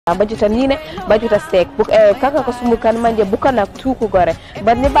bajuta nine bajuta stek kaka ko sumu kan manje bukana tuku gore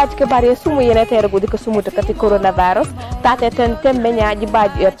barni baji ke bare sumu yene tere gudi ko sumu to kati coronavirus tate ten tembe nyaaji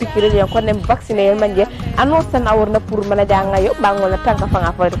baji pikire yon ko nem vacciner manje anotan awurna pour mana janga yo bangola tanka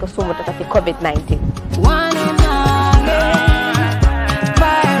fanga fa ko sumu to kati covid-19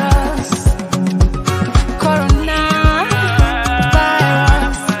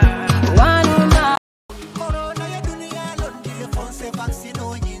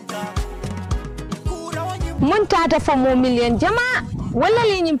 tata famo million jama wala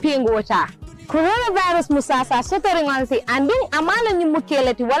li nyim pengota coronavirus musasa sotori ngansi andin amala nyim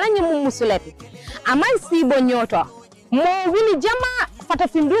mukelati wala nyim musulati amal sibo nyoto mo wini jama fata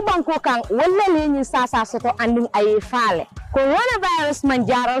findu banko kan wala li nyim sasa soto andin ay faale coronavirus man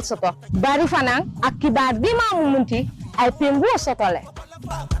jaral soto bari fanan akibar bima mumunti ay pengu soto le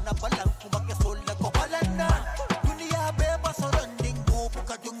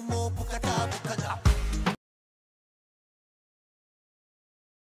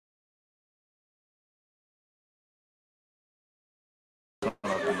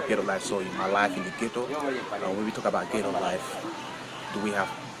Ghetto life, so my life in the ghetto. When we talk about ghetto life, do we have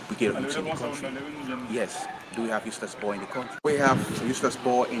ghetto youth in the country? Yes. Do we have useless boy in the country? We have useless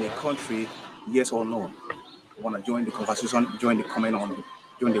boy in the country. Yes or no? Want to join the conversation? Join the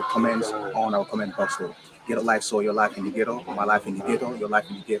comments on our comment box. So ghetto life, so your life in the ghetto, my life in the ghetto, your life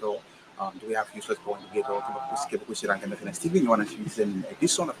in the ghetto. Do we have useless boy in the ghetto? You want to see an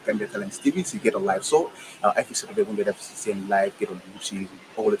edition of Ghetto TV? See Ghetto Live. So, every Saturday we have same live Ghetto YouTube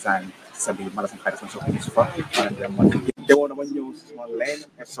all the time. Sabi malas ang kailan sa Yusufa. They want to use small land.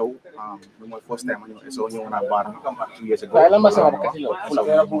 So, my first time on so you want to bar 2 years ago.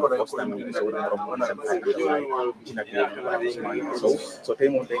 So they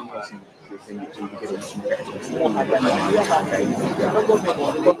want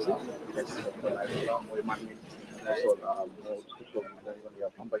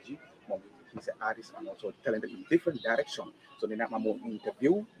Bambaji, he's an artist and also talented in different directions. So then I'm more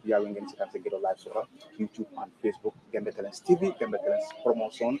interview. We are going to get a live show YouTube and Facebook. Ghetto TV, Ghetto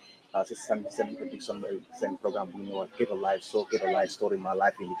promotion. Send prediction, send program. Get a live show, get a live story. My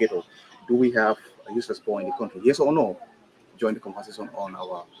life in the ghetto. Do we have a useless boy in the country? Yes or no? Join the conversation on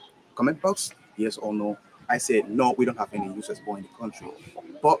our comment box. Yes or no? I said no. We don't have any useless boy in the country,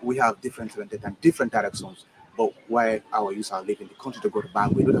 but we have different talented and different directions. But why our youth are leaving the country to go to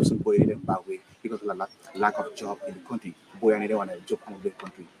bad way? We don't have some boy in the bad way because of the lack of job in the country. Boy, and they want a job in the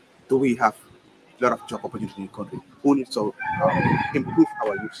country. Do we have a lot of job opportunities in the country? Who needs to improve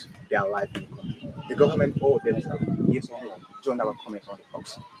our youth, their life in the country? The government or themselves? Yes or no? Join our comments on the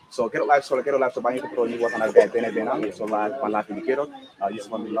box. So get a live, so banyak to you what another guy bene so live one live in the ghetto. Yes,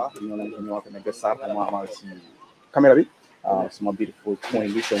 one love. You know, can get start sama si camera bi. Some beautiful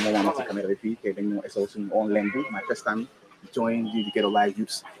point so more masih camera bi. Then it's also online bi. My first time join the Ghetto Live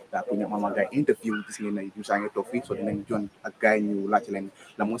youths. Punya mama guy interview di sini na youth saya tofi. So then join a guy new lachilen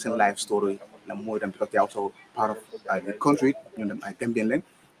la most live story. La more than because they also part of the country. You know, I Gambian land.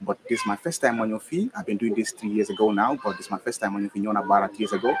 But this is my first time on your feed. I've been doing this 3 years ago now, but this is my first time on your feed. You're about 3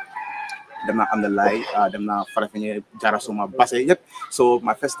 years ago. Them not on the live, them not farafenye jarasoma base yet. So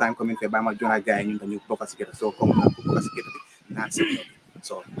my first time coming to buy my journal guy in the new focus together. So come on, focus together.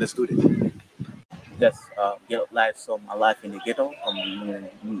 So let's do this. Yes, Ghetto Live, so my life in the ghetto.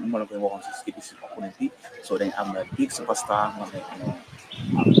 One of the ones is this opportunity. So then I'm a big superstar.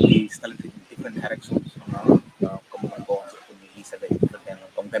 He's talented in different directions.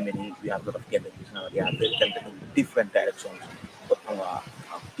 We have a lot of Gambians now. They are very talented in different directions, but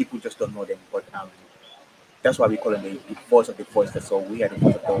people just don't know them. But that's why we call them the voice of the voiceless. So we are the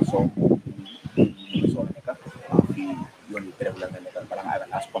voice of the so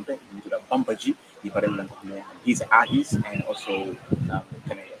Bambaji, he's an artist and also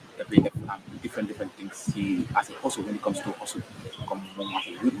different things. He as a hustle when it comes to hustle. Come as a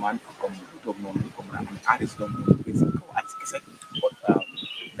good man, come an artist, but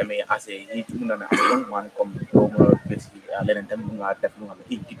as a young man, basically letting them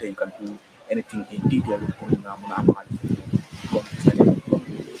definitely in detail. You can do anything in detail.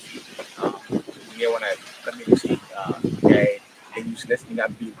 They useless in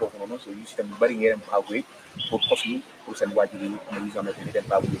that big government, so use them very here and away for possible who send what you use on the internet.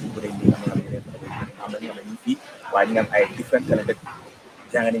 Why I different talented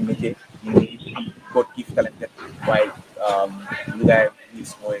young media, God give talented while you guys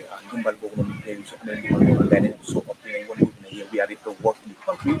is more so we are ready to work in the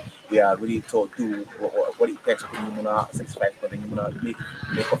country. We are ready to do what it takes to satisfy for the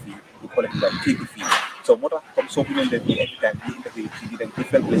make coffee. We call it like KPF. So moo tax comme soo mënoon def every time bi interview ci di dem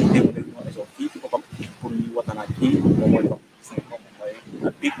different place dégg nañ ñoo so fii ko comme pour ñu waxtaan ak kii moom mooy comme si moom mooy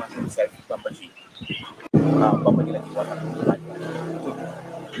a big man himself Bambaji Bambaji la ci waxtaan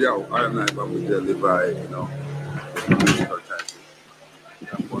Yeah, I am like Bambaji live by, you know, the musical title.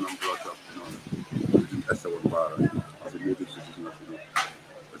 I'm born and brought up, you know, in Esteban as a native citizen of, you know,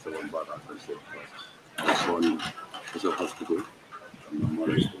 Esteban Barra, as I said, I was born in Esteban Hospital, and my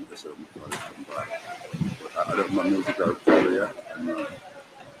mother is from Esteban, my father is from Barra. But I have my musical career and, you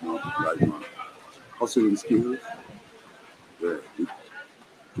know, like my hustling skills, to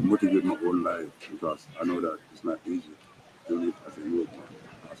motivate my own life, because I know that it's not easy to live as a youth,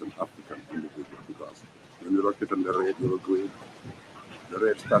 as an African individual, because when you rock it on the red, you're green. The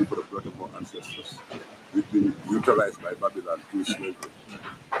red stands for the blood of our ancestors. We've been utilized by Babylon through slavery.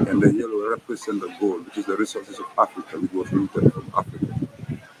 And the yellow represents the gold, which is the resources of Africa, which was looted from Africa.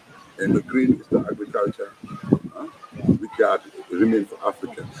 And the green is the agriculture, which God remain for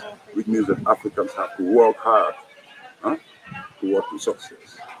Africans, which means that Africans have to work hard toward to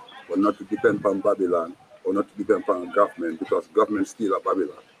success, but not to depend on Babylon or not to depend on government, because government still are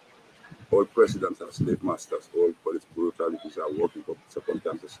Babylon. All presidents are slave masters, all police brutalities are working for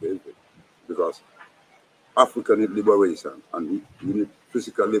circumstances of slavery, because Africa needs liberation, and we need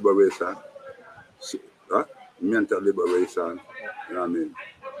physical liberation, mental liberation, you know what I mean?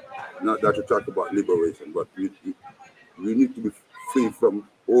 Not that to talk about liberation, but we need to be free from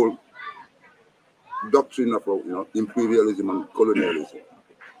all doctrine of, you know, imperialism and colonialism,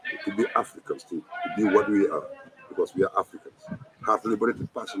 to be Africans, to be what we are, because we are Africans. Half liberated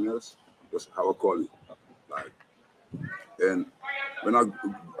passengers was how I call it. Like, and when I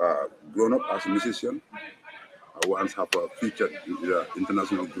grown up as a musician, I once have a featured in an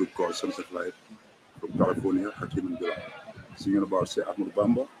international group called Sons of Light from California, Hakim and Bila, singing about say Ahmed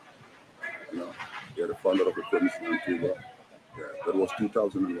Bamba. You know, they're the founder of the Promise in Antigua. Yeah, that was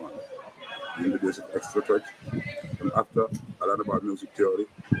 2001. In the days of extra church. And after I learned about music theory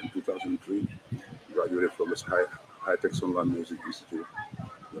in 2003, graduated from this high-tech Sunland Music Institute.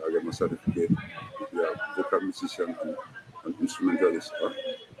 I got my certificate. We are vocal musician and instrumentalist,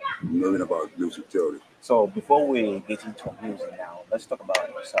 knowing about music theory. So before we get into music now, let's talk about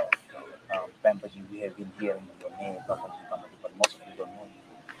yourself. Bambaji, we have been hearing your name, Bambaji, but most of you don't know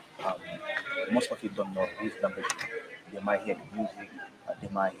you. Most of you don't know who's Bambaji. They might hear the music, they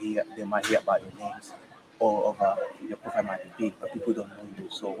might hear about your names, or over your profile might be big, but people don't know you.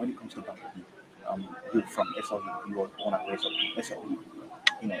 So when it comes to Bambaji, you're from SOE, you were born and raised up in SOE.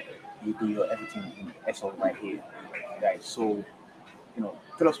 You know, you do your everything in SOE right here, guys. So, you know,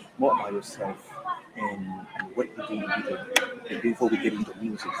 tell us more about yourself and what you do before we get into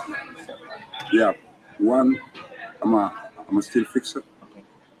music. Yeah, one, I'm a steel fixer,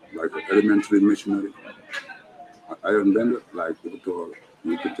 like an elementary missionary. Iron bender, like you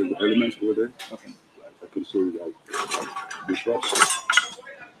can take the elements over there. Okay. I can show you like this rocks.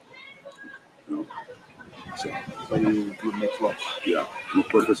 You know. So you make rocks? Yeah, I'm a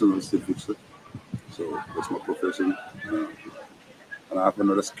professional steel fixer. So that's my profession. And I have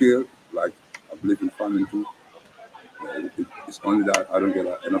another skill, like I believe in farming too. It's only that I don't get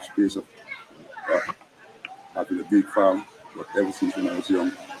enough space of having a big farm, but ever since when I was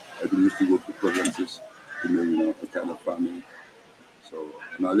young, I used to go to provinces to make, you know, a kind of farming. So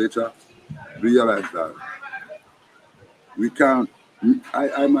now later realized that we can't,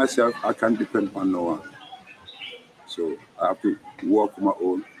 I myself, I can't depend on no one. So I have to work for my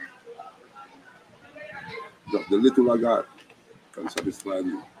own. The little I got can satisfy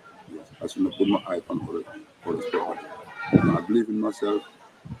me. Yes, I should not put my eye on other property. And I believe in myself,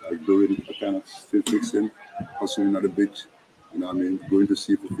 like doing a kind of still fixing, hustling at the beach, you know what I mean, going to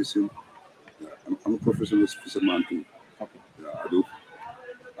sea for fishing. Yeah, I'm a professional fisherman too. Okay. Yeah, I do.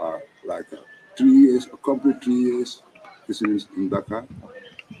 Like 3 years, a complete 3 years fishing in Dakar.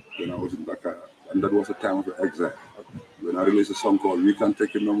 When I was in Dakar, and that was a time of exile. When I released a song called "We Can't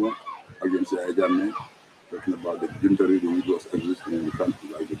Take It No More" against JAMMEH, talking about the military which was existing in the country,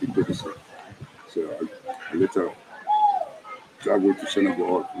 like the dictatorship. So I later traveled to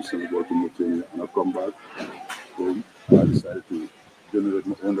Senegal to Mauritania, and I come back home. I decided to generate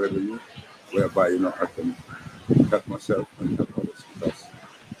my own revenue, whereby, you know, I can help myself and help others, because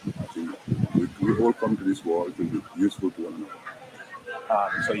I think we all come to this world to be useful to one another.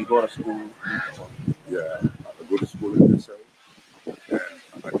 So you go to school? Yeah, I go to school in SL,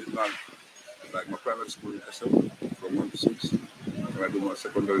 and I did not like my private school in SL from 1 to 6. And I do my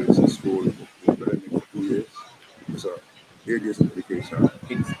secondary school in Reggea for 2 years. It's a 8 years of education.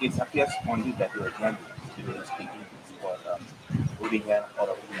 It appears only that you are young to speak English, but Reggea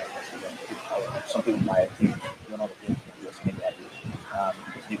or some people might think you're not against your Senegal.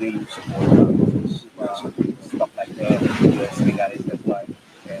 The way you support stuff like that, you're Senegal is that's why.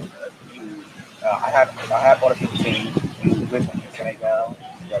 And I have other people saying you raised in Senegal,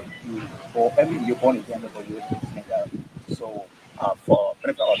 that you or I mean you're born in Ghana but you raised in Senegal. So for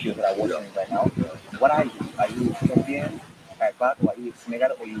benefit of you that are watching right now, what are you? Are you Gambian, like that, or are you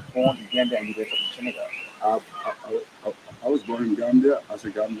Senegal, or you born in Gambia and you raised in Senegal? I was born in Gambia as a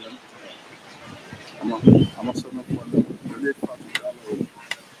Gambian. I'm a son of one late family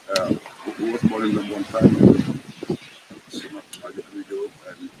who was born in the one time. Son of Major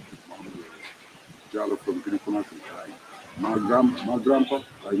and Jallo from Guinea-Conakry. My grandpa,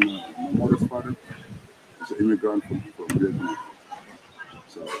 like my mother's father, is an immigrant from Guinea-Conakry.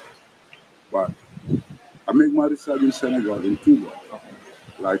 So, but I make my research in Senegal, in Cuba,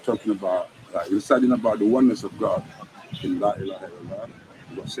 like talking about, like researching about the oneness of God in La ilaha illallah.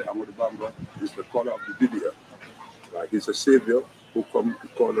 Because say Ahmad Bamba is the caller of the Didier. Like he's a savior who come to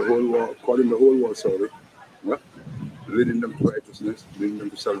call the whole world, calling the whole world, leading them to righteousness, leading them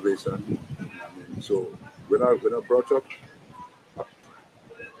to salvation. So when I brought up,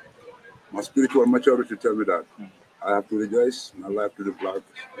 my spiritual maturity tell me that I have to rejoice my life to the black,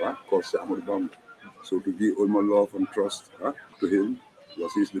 called Ahmad Bamba. So to give all my love and trust to him,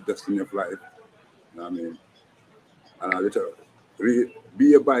 because he's the destiny of life. And I let her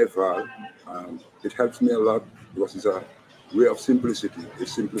be a BIFF. It helps me a lot because it's a way of simplicity.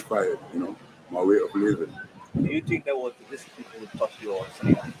 It's simplified, my way of living. Do you think that was this people who taught you or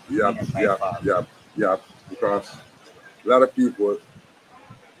Senegal? Yeah. Because a lot of people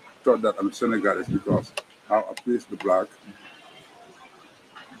thought that I'm Senegalese because how I place the black.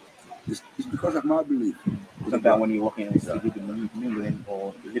 It's because of my belief. Sometimes when you're walking in the city, the mingling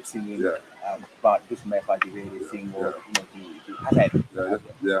or the lip singing about this method, the way they sing, or the Hassad.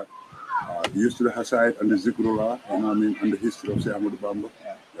 Yeah. Used to the Hassad and the Zikrullah, and the history of Ahmad Bamba.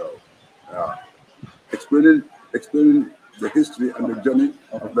 Explaining the history and the journey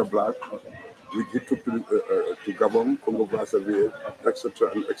of the black, which he took to Gabon, Congo Brazzaville,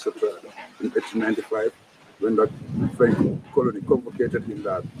 etc. in 1895, when that French colony convocated him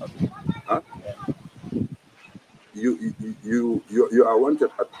that you are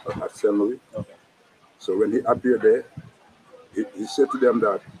wanted at Saint Louis. So when he appeared there, he said to them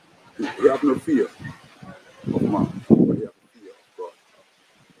that he have no fear of man, but he have fear of God,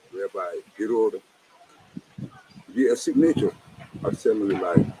 whereby he wrote a signature at Saint Louis,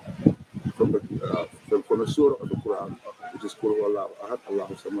 like from the surah of the Quran, which is Qul Huwallahu Ahad,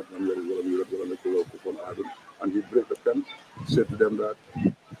 Allahu Samad, and he break the pen, said to them that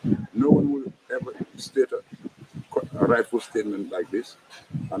no one will ever state a rightful statement like this,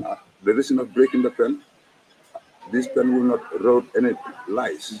 and the reason of breaking the pen, this pen will not write any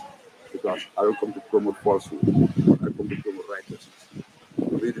lies, because I will come to promote falsehood, but I come to promote righteousness,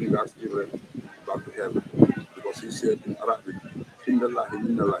 leading God's children back to heaven, because he said in Arabic,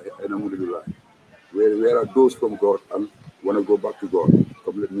 where are those from God and want to go back to God?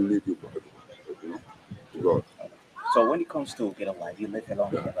 Come, let me lead you back to God. So when it comes to Ghetto life, you live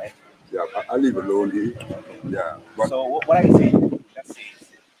alone here, right? Yeah, I live alone here. Yeah. But so what are you saying? That says,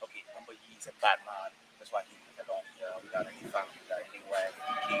 okay, Bambaji is a bad man. That's why he lives alone without any family, without any wife,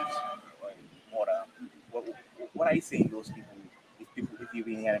 kids, or mother. What are you saying? Those people, if you've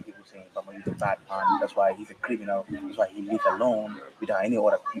been hearing people saying Bambaji is a bad man, that's why he's a criminal. That's why he lives alone without any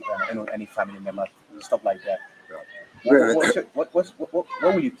other people, any family members, stuff like that. What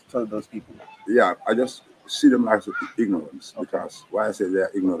will you tell those people? Yeah, I just see them as ignorance, because why I say they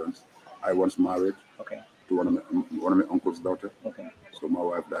are ignorant, I once married to one of my uncle's daughter. So my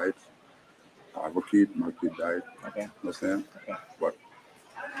wife died. I have a kid, my kid died. Understand? But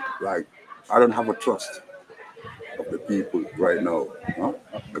like I don't have a trust of the people right now,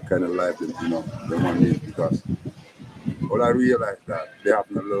 the kind of life that they want to live, because all I realize that they have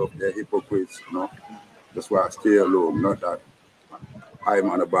no love, they're hypocrites, That's why I stay alone, not that I'm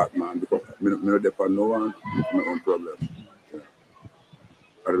a bad man, because I don't depend on no one, my own problem.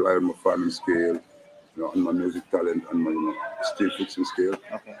 I rely on my farming scale, on my music talent and my steel fixing scale.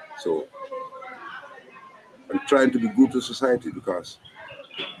 So I'm trying to be good to society, because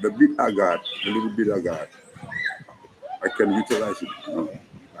the bit I got, the little bit I got, I can utilize it,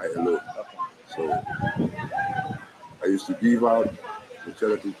 I alone. So I used to give out the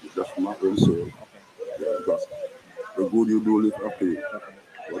charity just for my own soul, because the good you do live up here.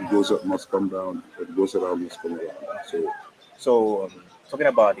 What goes up must come down. What goes around must come around. So talking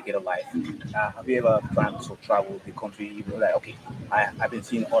about the Ghetto life, have you ever planned to travel the country? You know, like, okay, I've been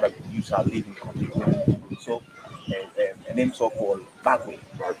seeing other youths are leaving the country. So a name so called Bagway.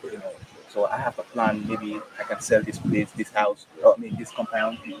 So I have a plan. Maybe I can sell this place, this house, or I mean this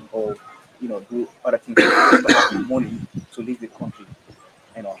compound, or do other things to have money to leave the country.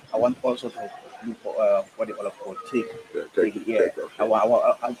 I want also to look for what they call take.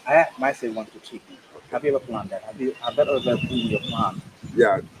 I myself want to take it. Have you ever planned that? Have that ever been your plan?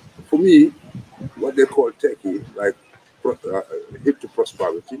 Yeah, for me, what they call techie, like hit to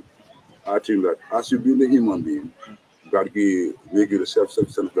prosperity. I think that as you being a human being, God make you the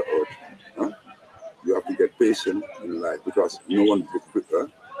self-sufficient of the earth. You have to get patient in life because no one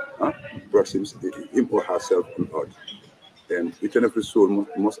brought him or herself on earth. And each and every soul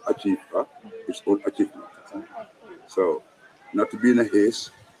must achieve its own achievement. So, not to be in a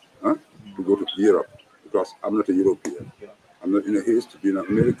haste to go to Europe, because I'm not a European. I'm not in a haste to be in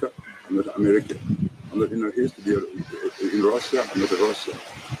America. I'm not an American. I'm not in a haste to be in Russia. I'm not a Russian.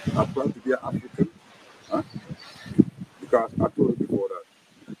 I'm proud to be an African. Because I told you before that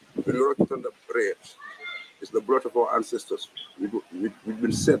when we wrote it on the bread, it's the blood of our ancestors. We've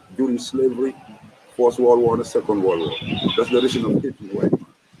been set during slavery, First World War, and the Second World War. That's the reason of hating white man.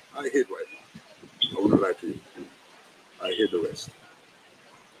 I hate white man. I won't lie to you. I hate the West.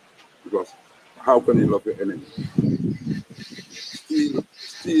 Because how can you love your enemy?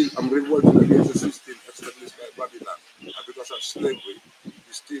 Still, I'm revolting against the system established by Babylon. And because of slavery, you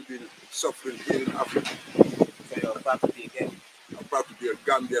still been suffering here in Africa. So you're proud to be again. I'm proud to be a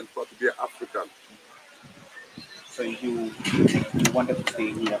Gambian, proud to be an African. So you wanted to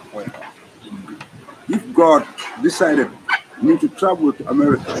stay here forever? If God decided me to travel to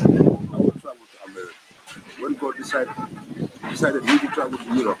America, I will travel to America. When God decided me to travel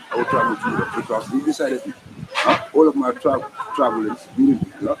to Europe, I will travel to Europe because He decided all of my travelings during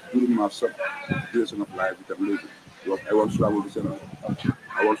my duration of life that I'm living. Because I want to travel to Senegal.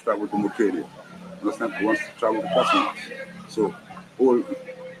 I want to travel to Mauritania. Understand? I want to travel to Casamance. So all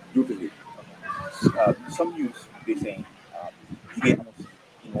due to Him. Some youth they saying you get almost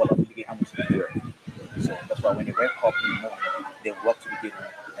in all of you get almost so that's why when they wake up in the morning, they walk to the gate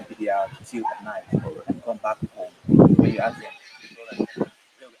and they are till at night and come back home. When you ask them,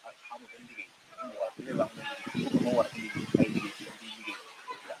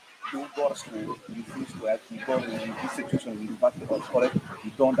 you go to school, you finish 12, you go to the institution, university or college,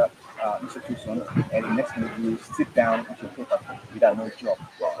 you done that institution, and the next minute you sit down at your paper without no job.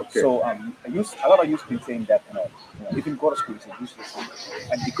 Okay. So a lot of youth been saying that if you go to school, it's a useless thing,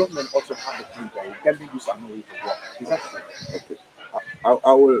 and the government also have the thing that you can be used and no way to work. Is that true? Okay.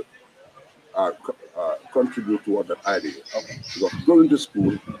 I will contribute toward that idea. Okay. Because going to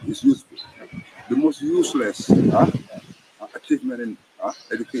school is useful. The most useless achievement in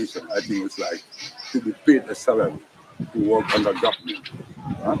education, I think, is like to be paid a salary to work under government.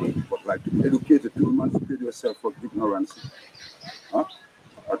 But like to be educated, to emancipate yourself from ignorance, I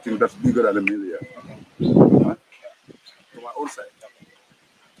think that's bigger than a million. To my own side.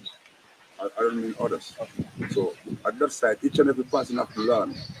 I don't mean others. So at that side, each and every person has to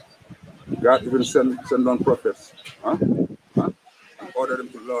learn. God even send down prophets, in order them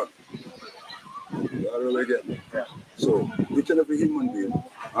to learn. You already get me? So each and every human being,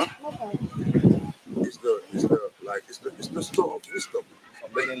 is the store of wisdom. So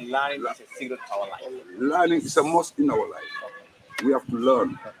learning is a secret to our life. Learning is a must in our life. We have to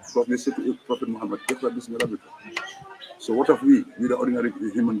learn. Because we say to Prophet Muhammad, so what have we the ordinary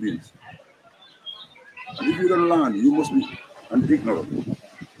human beings? And if you don't learn, you must be an ignorant.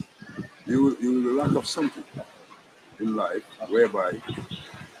 You will lack of something in life whereby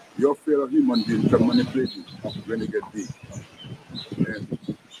your fellow human being can manipulate you when you get big. And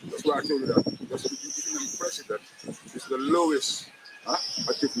that's why I told you that just becoming president is the lowest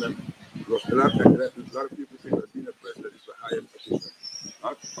achievement. Because a lot of people think that being a president is the highest achievement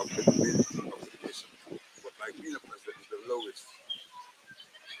of education. But like being a president is the lowest.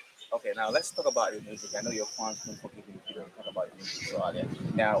 Okay, now let's talk about your music. I know your fans don't forgive me if you don't talk about your music so earlier.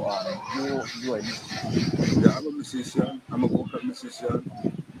 Now, you are a musician. Yeah, I'm a musician. I'm a vocal musician.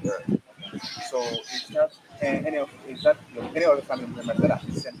 Yeah. So is that any of the family members that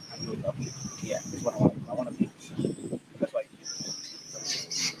have sent you up? Yeah, is what I want to be. That's why.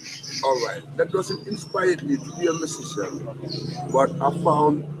 All right. That doesn't inspire me to be a musician, but I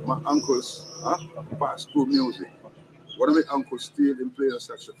found my uncles pass through music. One of my uncles still played a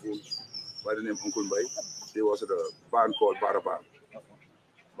saxophone by the name Uncle Bay. He was at a band called Baraban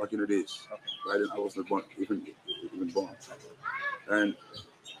back in the days. Right then I was not born, even born. And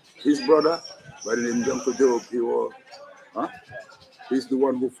his brother, by the name Uncle Job, he's the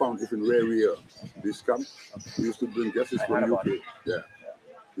one who found even where we are. This camp. He used to bring guests from UK. Yeah.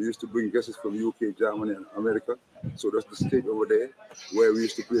 We used to bring guests from UK, Germany, and America. So that's the stage over there where we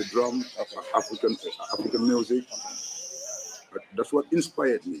used to play drum, African music. That's what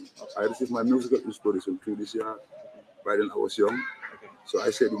inspired me. I received my musical inspiration through this year. By then I was young. So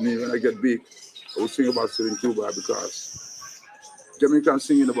I said, me, when I get big, I will sing about Sering Tuba because Jamaicans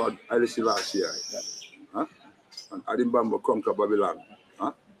singing about Haile Selassie, huh? And Adim Bamba conquer Babylon,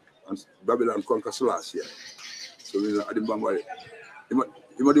 huh? And Babylon conquer Selassie. So Adim Bamba, he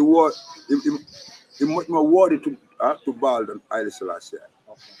might award it to Baal than Haile Selassie.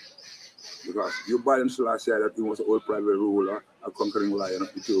 Because you Baal and Selassie, that he was an old private ruler, a conquering lion of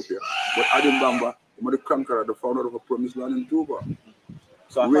Ethiopia. But Adim Bamba, he might the conqueror, the founder of a promised land in Tuba.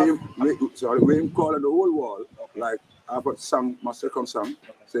 So where him calling the whole world, like I've sung my second song,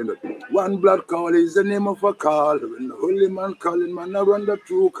 saying that one blood call is the name of a call. When the holy man calling, man, I run the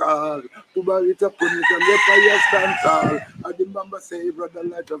true call. To bury it up, put it and the fire stand tall. I remember say, brother,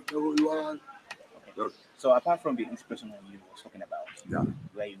 light of the whole world. Okay. So apart from the inspiration you were talking about,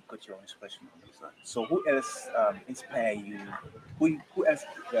 where you got your inspiration from, so who else inspire you? Who else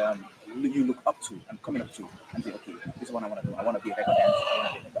you look up to and coming up to and say, okay, this is what I want to do. I want to be a record dancer. I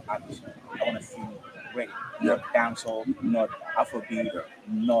want to be an artist. I want to sing reggae, not dancehall, not Afrobeat,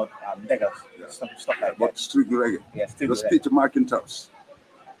 not Reggea, stuff like that. But street reggae. Yeah, still the Peter McIntosh,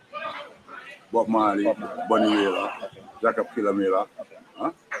 Bob Marley, Bonnie Wheeler, Jacob Killamilla,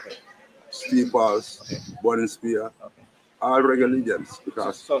 Steve Pauls, Bonnie Spear. All reggae legends.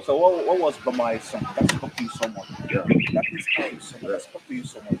 Because so what was Bambaji's song that spoke to you so much? Yeah. That inspired you so much. That spoke to you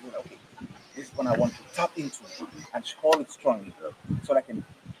so much. You're like, okay, this is what I want to tap into and hold it strongly, so that I can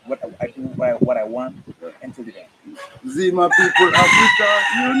I do what I want until the end. Zima people, Africa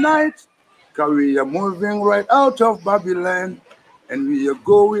unite, cause we are moving right out of Babylon, and we are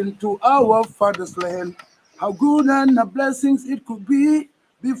going to our father's land. How good and the blessings it could be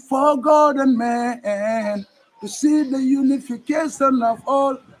before God and man, to see the unification of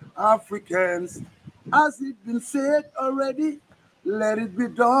all Africans. As it been said already, let it be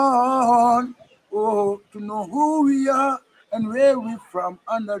done. Oh, to know who we are and where we're from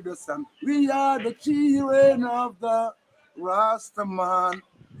under the sun. We are the children of the Rastaman.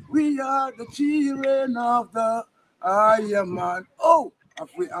 We are the children of the Iron Man. Oh,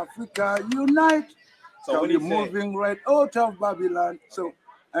 Africa unite. So we're moving right out of Babylon. So,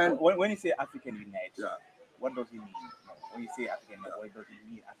 and when you say African unite, what does it mean? When you say African unite, what does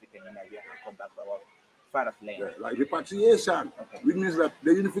it mean? African unite, we have to come back to our father's land. Like repatriation, which means that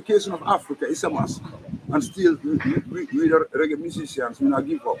the unification of Africa is a must. And still, we the reggae musicians, we not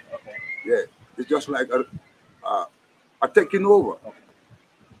give up. Yeah, it's just like a taking over.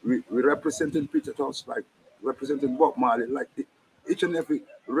 We representing Peter Tosh, like representing Bob Marley, like each and every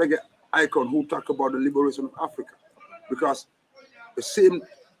reggae icon who talk about the liberation of Africa. Because the same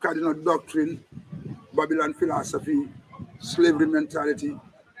cardinal doctrine, Babylon philosophy, slavery mentality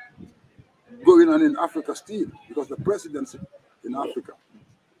going on in Africa still, because the presidents in Africa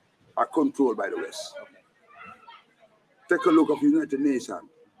are controlled by the West. Take a look at the United Nations.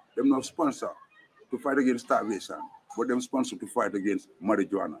 Them not sponsor to fight against starvation, but them sponsor to fight against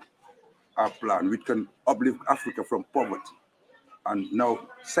marijuana. Our plan, which can uplift Africa from poverty. And now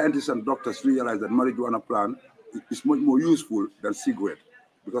scientists and doctors realize that marijuana plant is much more useful than cigarette,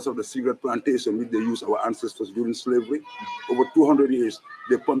 because of the cigarette plantation which they used our ancestors during slavery. Over 200 years,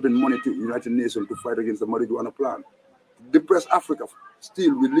 they're pumping money to the United Nations to fight against the marijuana plant. Depressed Africa,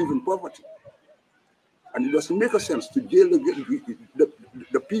 still we live in poverty. And it doesn't make a sense to jail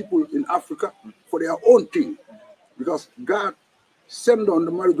the people in Africa for their own thing. Because God sent on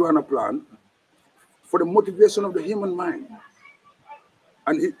the marijuana plant for the motivation of the human mind.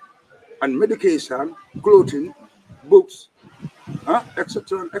 And medication, clothing, books,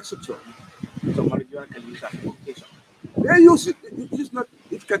 etc., etc. So marijuana can use as medication. They use it. It's not.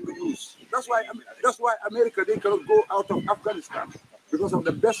 It can be used. That's why America, they cannot go out of Afghanistan because of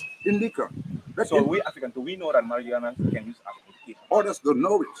the best indica. So we Africans, do we know that marijuana can use as medication? Others don't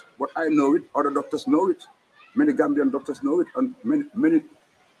know it, but I know it. Other doctors know it. Many Gambian doctors know it, and many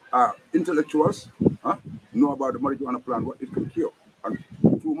intellectuals know about the marijuana plant, what it can cure, and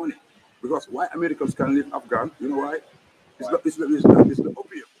through money. Because why Americans can live Afghan, you know why? It's the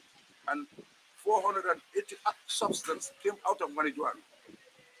opium. And 480 substances came out of marijuana.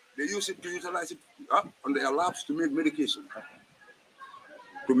 They use it to utilize it on their labs to make medication,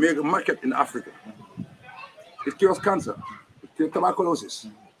 to make a market in Africa. It cures cancer, it cures tuberculosis,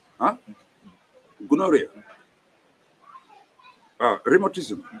 gonorrhea,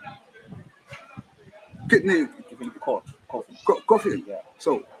 rheumatism, kidney, coughing. Yeah.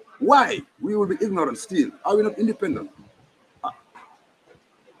 So why we will be ignorant still? Are we not independent?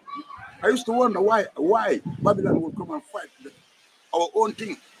 I used to wonder why Babylon would come and fight our own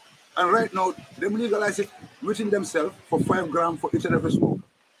thing. And right now, them legalize it within themselves for 5 grams for each and every smoke.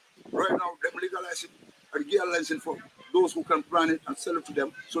 Right now, them legalize it and get a license for those who can plan it and sell it to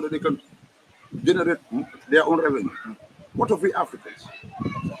them so that they can generate their own revenue. What of we Africans?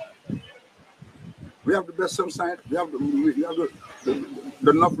 We have the best sunshine, we have the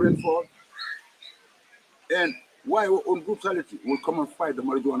enough rainfall. And why our own brutality will come and fight the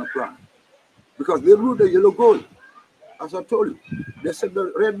marijuana plant? Because they rule the yellow gold. As I told you, they said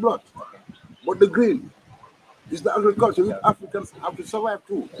the red blood, but the green is the agriculture which Africans have to survive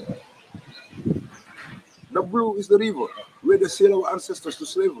too. The blue is the river where they sail our ancestors to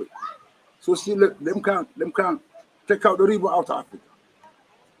slavery. So see, them can't take out the river out of Africa.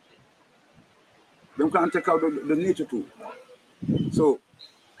 Them can't take out the nature too. So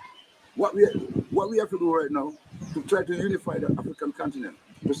what we have to do right now to try to unify the African continent,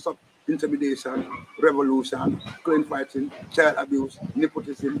 to stop intimidation, revolution, crime fighting, child abuse,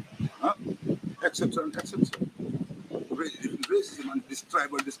 nepotism, etc. etc. Racism and this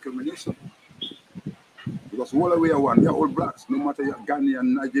tribal discrimination. Because all we are one, we are all blacks. No matter you're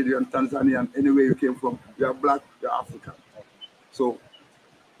Ghanaian, Nigerian, Tanzanian, anywhere you came from, you are black, you're African. So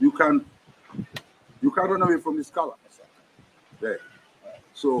you can't run away from this color. Yeah.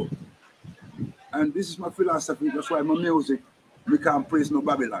 So, and this is my philosophy. That's why my music, we can't praise no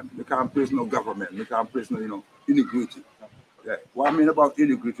Babylon, we can't praise no government, we can't praise no integrity. Yeah. What I mean about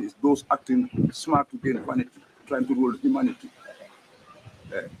integrity is those acting smart to gain vanity, trying to rule humanity.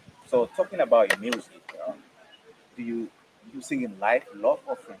 Yeah. So talking about your music, do you sing in life, love,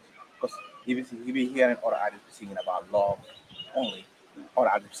 or friendship? Because you be hearing other artists singing about love only, other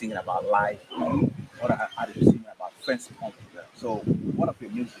artists singing about life, other artists singing about friendship only. So what of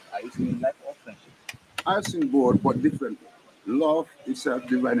your music? Are you singing life or friendship? I sing both, but differently. Love itself,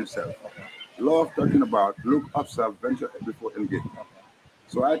 divine itself. Okay. Love talking about look, observe, venture before engage. Okay.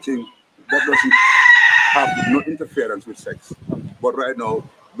 So I think that doesn't have no interference with sex. Okay. But right now,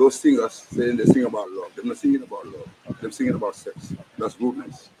 those singers saying they sing about love, they're not singing about love. Okay. They're singing about sex. That's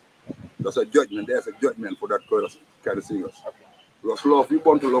rudeness. That's a judgment. There's a judgment for that kind of singers. Okay. Because love, we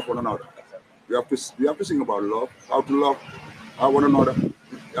born to love one another. We have to sing about love, how to love one another,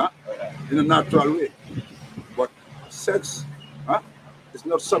 yeah, in a natural way. But sex, it's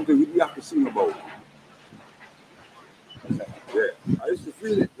not something we have to sing about. Yeah, I used to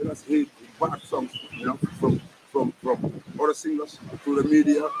feel it when I hear bad songs, from other singers to the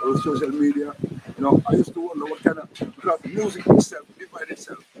media or social media. I used to wonder what kind of, because music itself divides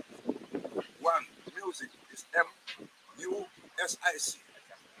itself. One, music is M-U-S-I-C.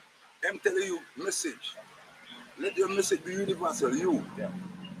 M telling you message. Let your message be universal. You. Yeah.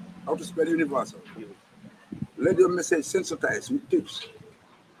 How to spell universal? You. Let your message sensitize with tips.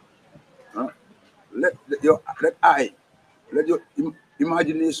 Let your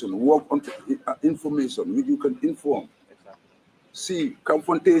imagination work on information which you can inform. Exactly. See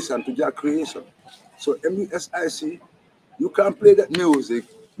confrontation to their creation. So MUSIC, you can play that music,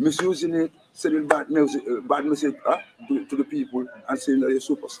 misusing it, sending bad message to the people and saying that you're a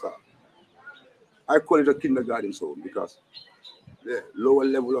superstar. I call it a kindergarten song because the lower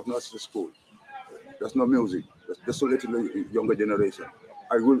level of nursery school, there's no music. That's desolated the younger generation.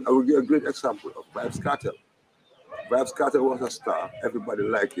 I will give a great example of Vybz Kartel. Vybz Kartel was a star. Everybody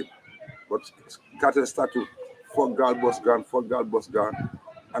liked him. But Kartel started to fuck girl, boss gun,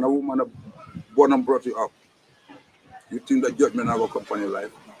 and a woman born and brought you up. You think that judgment have a company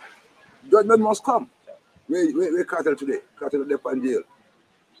life? Judgment must come. Where Kartel today? Kartel is in jail.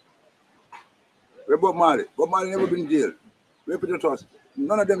 Where Bob Marley? Bob Marley never been in jail. Where Peter Tosh?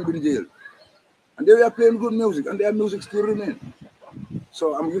 None of them been in jail. And they were playing good music, and their music still remain.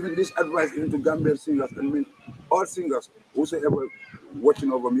 So I'm giving this advice even to Gambian singers and all singers whosoever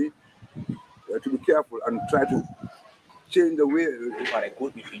watching over me to be careful and try to change the way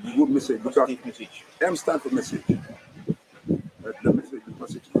good message. Because M stands for message. The message is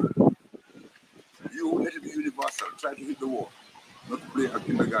positive. You let it be universal. Try to hit the wall, not to play a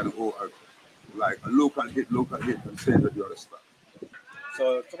kindergarten or like a local hit and say that you're a star.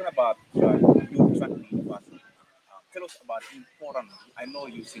 So talking about you trying to be universal, tell us about the importance. I know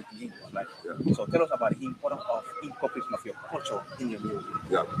you sing in English, right? Yeah. So tell us about the importance of incorporation of your culture in your music.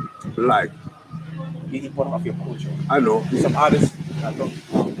 Yeah, like the importance of your culture. I know some artists that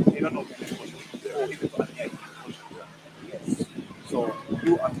they don't know their culture, or even to adhere to culture. Yes. So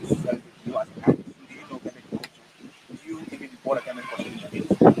you as an artist, do you know Ghanaian culture? Do you even import Ghanaian culture in your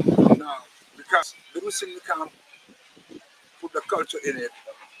music? Now, because the reason we can't put the culture in it,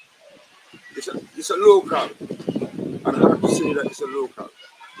 it's a local, and I have to say that it's a local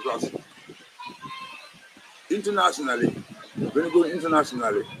because internationally, when you go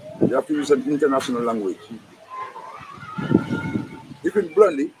internationally, you have to use an international language. Even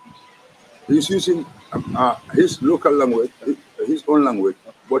Blondie, he's using his local language, his own language,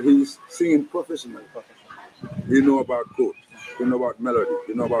 but he's singing professionally. You know about chord, you know about melody,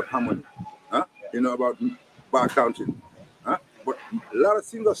 you know about harmony, you know about bar counting. But a lot of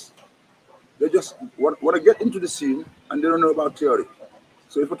singers, they just want to get into the scene and they don't know about theory.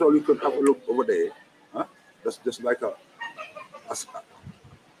 So if at all you could have a look over there, that's just like a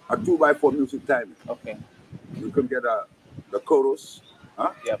 2x4 music timing. Okay. You can get the chorus,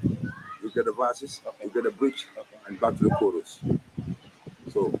 Yep. you get the verses, Okay. you get the bridge, Okay. and back to the chorus.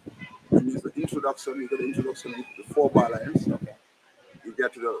 So when you use the introduction, you get the introduction with the 4 bar lines. Okay. You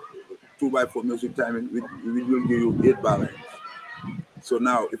get to the 2x4 music timing, we will give you 8 bar lines. So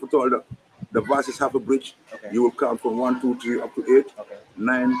now, if at all the verses have a bridge, Okay. you will count from 1, 2, 3 up to 8, Okay.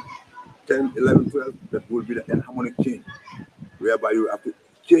 9, 10, 11, 12. That will be the enharmonic change, whereby you have to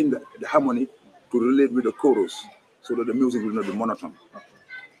change the harmony to relate with the chorus so that the music will not be monotone. Okay.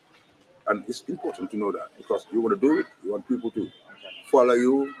 And it's important to know that because you want to do it, you want people to follow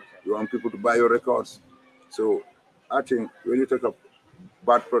you, you want people to buy your records. So I think when you take a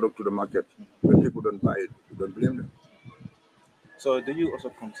bad product to the market, when people don't buy it, you don't blame them. So do you also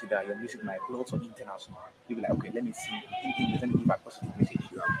consider your music might be also international? You be like, okay, let me see in English, let me give a positive message.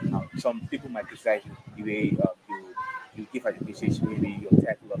 Some people might criticize you the way you give a message, maybe your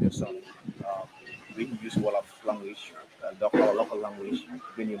title of your song. When you use wall of language, local language,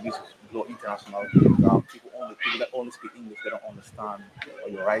 when you use blow international, people that only speak English, they don't understand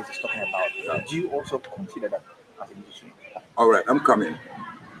what your rise is talking about. Do you also consider that as a musician? All right, I'm coming.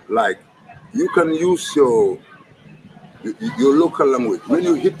 Like, you can use your local language when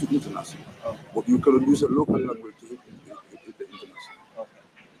you hit the international, but you cannot use a local language to hit the international. Okay.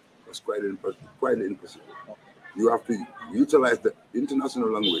 That's quite impossible. You have to utilize the international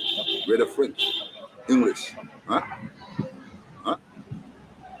language, whether French, English,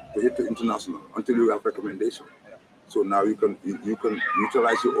 to hit the international until you have recommendation. So now you can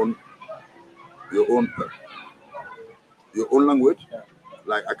utilize your own language.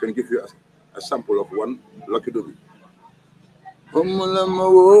 Like I can give you a sample of one Lucky Dube.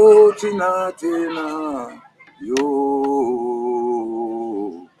 Tina tina yo,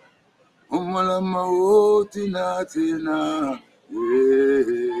 tina tina yeah.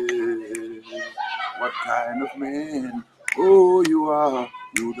 What kind of man? Oh, you are.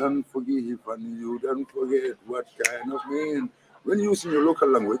 You don't forgive and you don't forget. What kind of man? When you use in your local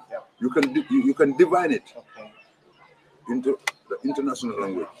language, you can divine it into the international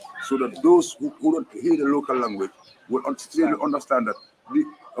language, so that those who don't hear the local language will still understand that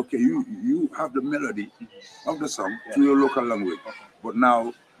you have the melody of the song to your local language, but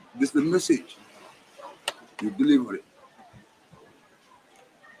now this is the message you deliver it.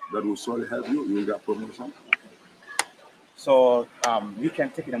 That will surely help you. You will get promotion. So you can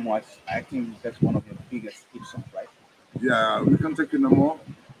take it more. I think that's one of your biggest hit songs, right? Yeah, we can take it more.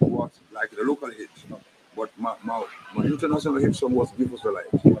 Was like the local hit, but my international hit song was "Give Us the Light."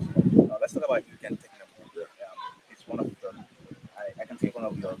 Let's talk about You Can Take It More. Yeah. It's one of the I can say one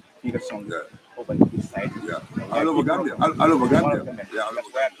of your biggest songs Yeah. over this side. Yeah, all over Gambia. All over Gambia. Yeah,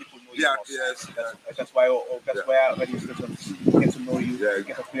 That's where people know you. Yeah, most. yes. That's why where radio stations get to know you. Yeah.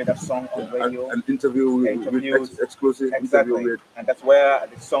 Get to play that song on radio. An interview with exclusive Exactly. interview with. And that's where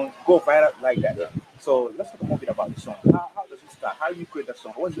the song go viral like that. Yeah. So let's talk a bit about the song. How does it start? How you create that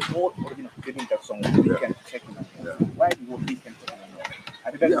song? What's the whole origin of creating that song? You Can Take It No More. Why do you Can Take It No More? I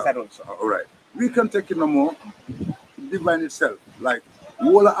think that's the title of the song. All right. We can take it no more. Divine itself. Like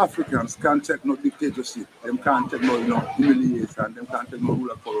all Africans can't take no dictatorship. Them can't take no humiliation. Them can't take no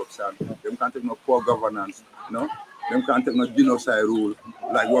rule of corruption. Them can't take no poor governance. Them can't take no genocide rule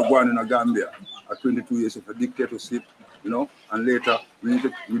like we're going in Gambia at 22 years of a dictatorship. And later we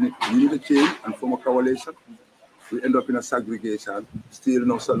need to change and form a coalition. We end up in a segregation, still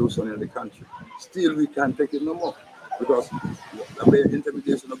no solution in the country. Still we can't take it no more. Because the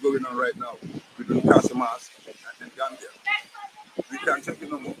intimidation is going on right now between Casamas and Gambia. We can't take it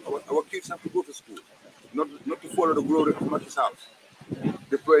no more. Our kids have to go to school, not to follow the glory of Maki's house.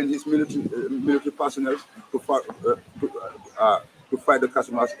 Deploying his military personnel to fight the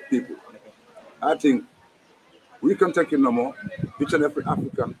Casamas people. I think we can take it no more. Each and every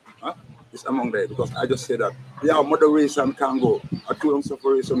African is among there, because I just say that moderation can go. A 2 year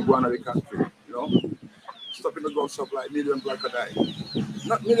separation go on the country. Stopping the gun supply, million black die.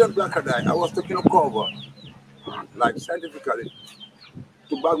 Not million black die. I was taking a cover, like scientifically,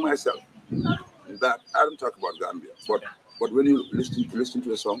 to bag myself that I don't talk about Gambia, but But when you listen to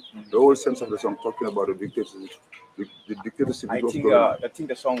the song, the whole sense of the song talking about the dictatorship, the dictatorship. I was think going on. I think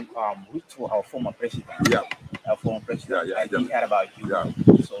the song reached to our former president. Yeah. Our former president. Yeah, And he had about you. Yeah.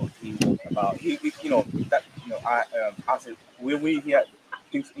 So he was about you know that I said when we hear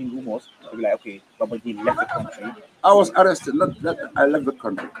things in rumors, we'll be like, okay, Bambaji left the country. I was arrested. Not that I left the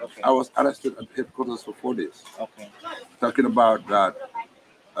country. Okay. I was arrested at headquarters for 4 days. Okay. Talking about that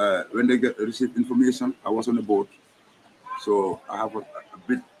when they received information, I was on the boat, so I have a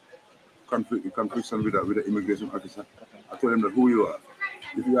bit confusion with the immigration officer. Okay. I told him that who you are.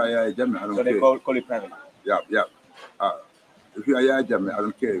 If you are JAMMEH, I don't care. So they call it private. Yeah. If you are JAMMEH, I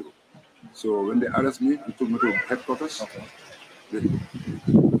don't care. So when they arrest me and took me to headquarters, okay.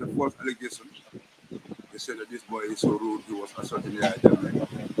 The false allegation, they said that this boy is so rude, he was assaulting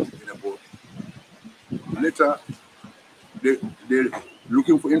JAMMEH in a boat. Later, they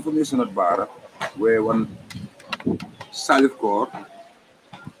looking for information at Bara, where one Salif Kaur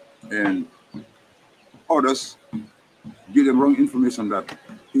and others give them wrong information that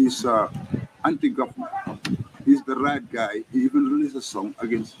he's anti-government. He's the right guy. He even released a song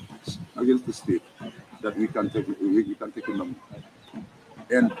against the state that we can take him on.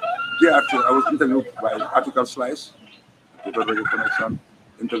 And thereafter, I was interviewed by Article Slice, with a radio connection,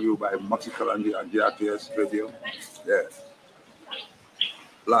 interviewed by Maxi Kalandi and DRTS Radio. Yeah.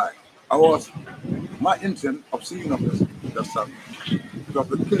 Like, my intent of singing up that song, because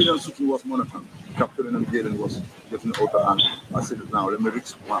the killing and shooting was monotone, capturing and jailing was getting out of hand. I said, now let me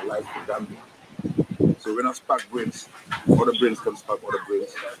risk my life for Gambia. So when I spark brains, other brains can spark other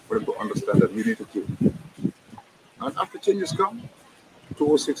brains for them to understand that we need to kill. And after changes come,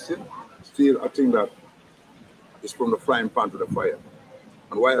 2016, still I think that it's from the frying pan to the fire.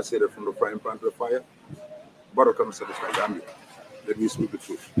 And why I say that from the frying pan to the fire, Barrow cannot satisfy Gambia. Let me speak the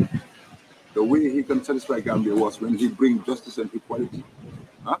truth. The way he can satisfy Gambia was when he brings justice and equality,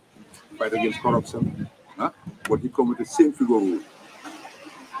 fight against corruption, but he come with the same figure rule.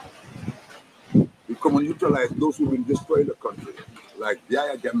 He come and neutralize those who will destroy the country, like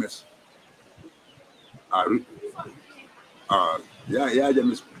Yahya Jammeh's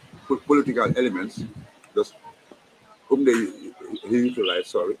political elements, just whom he utilized.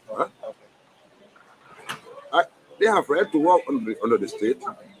 Sorry, they have right to work under the state,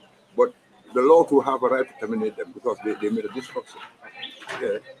 but the law to have a right to terminate them because they made a destruction.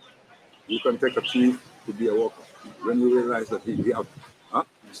 Yeah. You can take a thief to be a worker. When you realize that he have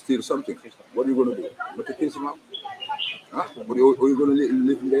steal something, what are you going to do? But to kiss him out? Are you going to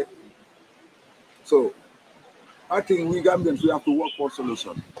live there? So I think we Gambians, we have to work for a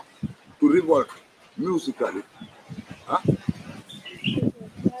solution to revolt musically,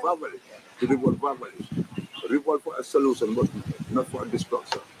 verbally, to revolt verbally. Revolt for a solution, but not for a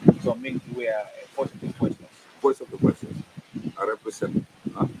destruction. So means we are voice of the voiceless. Voice of the voiceless. I represent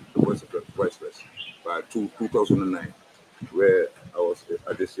the voice of the voiceless by 2009, where I was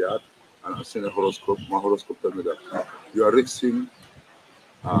at this yard and I seen a horoscope. My horoscope told me that you are risking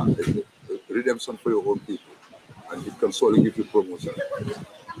redemption for your own people, and it can solely give you promotion.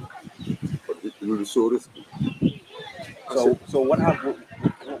 But it will be so risky. So what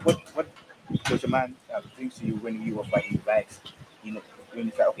does a man brings to you when you were fighting the bags? You know, when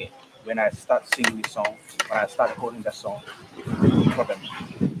you say, okay, when I start singing this song, when I start recording that song, it's a problem.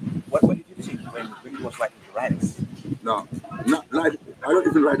 What did you think when you was writing the lyrics? No, not like I don't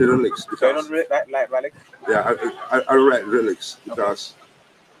even write the lyrics. So you don't write lyrics? Yeah, I write lyrics because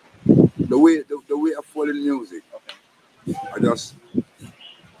the way I fall in music, I just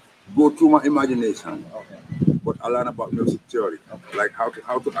go through my imagination. But I learn about music theory, like how to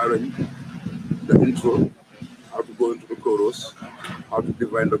arrange the intro, how to go into the chorus, how to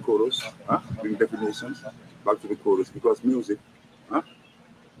define the chorus, bring definitions back to the chorus, because music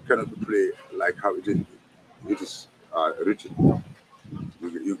cannot be played like how it is written.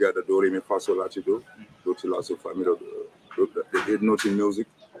 You get the do, re, mi, fa, sol, la, ti, do ti, la, sol, fa, mi, do, the 8 note in music,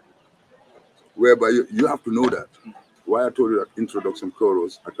 whereby you have to know that. Why I told you that introduction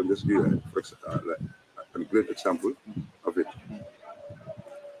chorus, I can just give you a great example of it.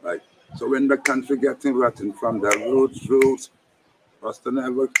 Like, so when the country getting rotten from the roads, Rasta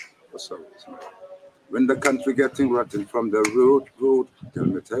never, sorry. When the country getting rotten from the road, tell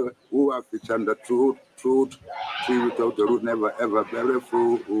me who have to turn the truth, tree without the root never ever bear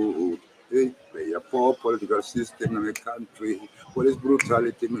fruit. Hey, they are poor political system in the country, police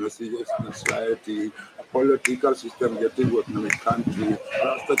brutality, military society, a political system getting work in the country,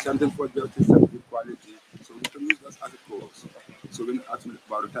 Rasta chanting for justice and equality. So we can use that as a chorus. So when you ask me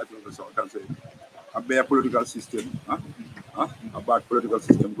about the title of the song, I can say, a bad political system, a bad political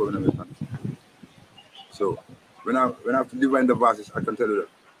system going in the country. So when I have to divine the verses, I can tell you that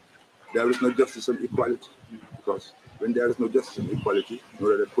there is no justice and equality. Because when there is no justice and equality, you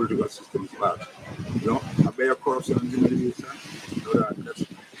know that the political system is bad. You know, I bear corruption and humiliation. You know that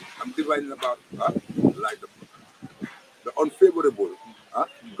I'm dividing about like the unfavorable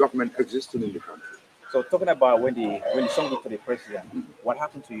government existing in the country. So talking about when the song got to the president, what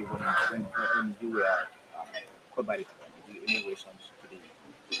happened to you when you were called by the immigration to the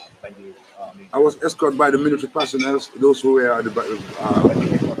by the I was escorted by the military personnel, those who were at the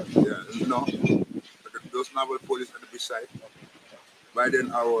those naval police at the beside. By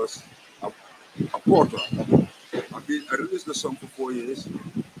then I was a porter. I released the song for 4 years,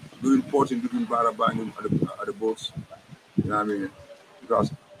 doing porting, doing barra banging at the boats. You know what I mean?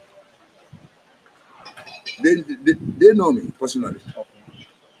 Because they know me personally.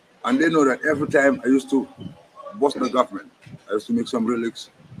 And they know that every time I used to bust the government, I used to make some relics.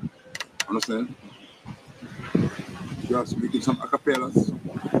 Understand? Just making some acapellas.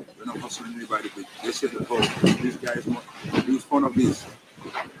 When I'm hustling anybody, they said that, oh, this guy is not, he's fond of this.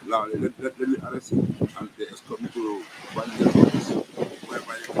 Let me arrest him. And they escort me to Banjara's office,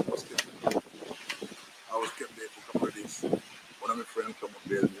 whereby I was kept. I was kept there for a couple of days. One of my friends come and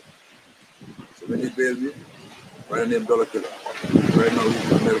bail me. So when he bailed me, by the name Dollar Killer, right now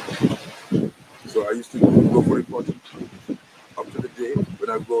he's in America. So I used to go for reporting. Up to the day when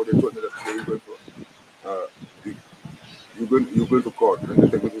I go, they told me that today you're going to court. And they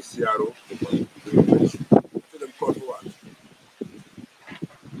take me to CRO. To them court for what?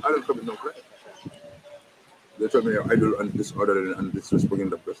 I don't commit no crime. They told me I do disorder and disrespecting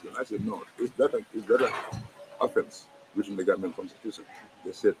the president. I said no. Is that an offense within the government constitution?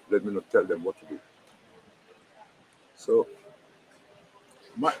 They said let me not tell them what to do. So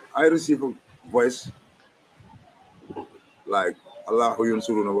I received a voice like Allahu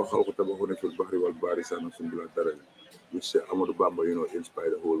yansuruna wa khalqu tabahuna fil bahri wal bahri sana sumbula daraj, which said Amadou Bamba,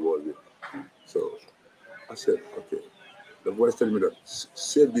 inspired the whole world with. So I said, okay. The voice telling me that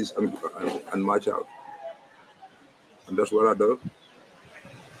say this and march out. And that's what I do.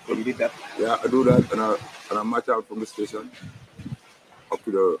 So you did that? Yeah, I do that and I march out from the station up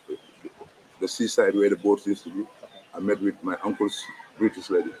to the seaside where the boats used to be. I met with my uncle's British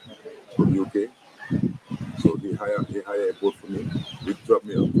lady from UK. So he hired a boat for me. He dropped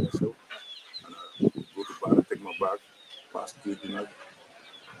me off there, so and I go to bar, take my bag, pass the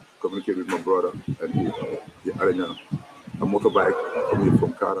communicate with my brother, and he arranged a motorbike for me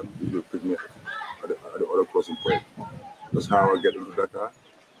from Karen. He will pick me at the other crossing point. That's how I get into Dakar.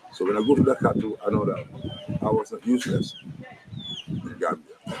 So when I go to Dakar too, I know that I was not useless in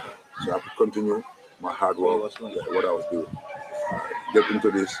Gambia. So I have to continue my hard work, what I was doing. Get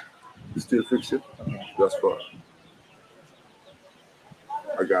into this, still fix it. Just for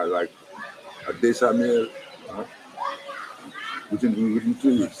I got like a day's meal within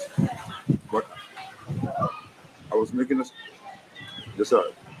 2 weeks. But I was making just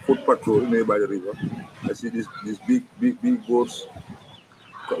a foot patrol nearby the river. I see these big boats,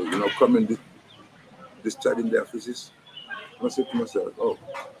 coming discharging their fishes. I said to myself, oh,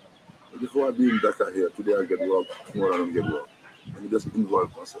 before I be in Dakar here, today I get work, tomorrow I don't get work. And just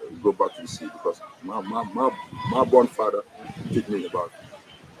involve myself, go back to the sea because my born father taught me about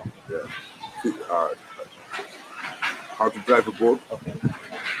how to drive a boat. Okay.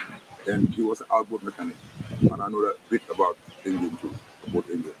 And he was an outboard mechanic. And I know that bit about engine too, boat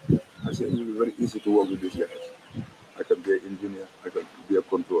engine. I said it will be very easy to work with these guys. I can be an engineer, I can be a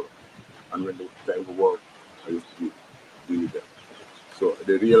controller. And when the time for work, I used to be with them. So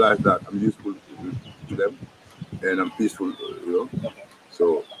they realized that I'm useful to them and I'm peaceful, Okay.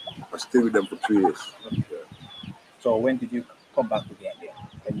 So I stayed with them for 3 years. Okay. Yeah. So when did you come back to Gambia?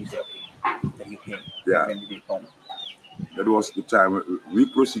 Then you said, okay, then you came. Yeah. When did you come? That was the time we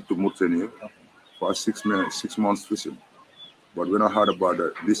proceeded to Mauritania for a 6 months fishing. But when I heard about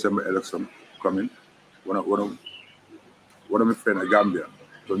the December election coming, one of my friends in Gambia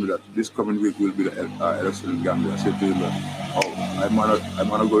told me that this coming week will be the election in Gambia. I said to him that, oh, I'm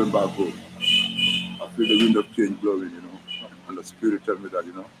not going back home. I feel the wind of change blowing, and the spirit tell me that,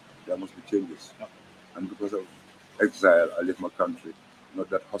 there must be changes. And because of exile, I left my country, not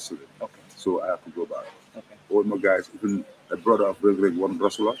that hustling. Okay. So I have to go back. Okay. All my guys, even a brother of Reggea, one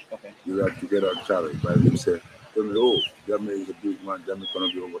Rasulah, Okay. we were together on Charlie. By him say, tell me, oh, JAMMEH is a big man, JAMMEH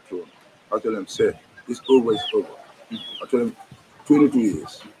cannot be overthrown. I tell him, say, it's over. I tell him, 22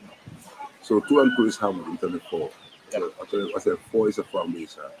 years. So 2 and 2 is how much? Tell me 4. So I said 4 is a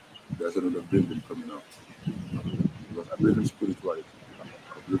foundation. There's another building coming up. Because I believe in spirituality.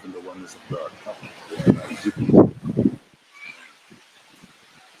 I believe in the oneness of God.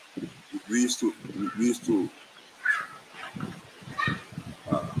 We used to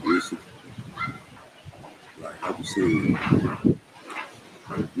used to, like, how to say,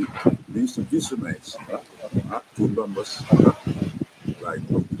 we used to visualize two numbers, like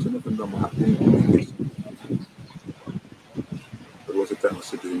each and every number had indication. There was a time I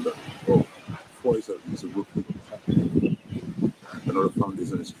said to him that, oh, 4 is a good figure. Another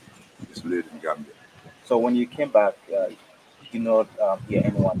foundation is laid in Gambia. So when you came back, you did not hear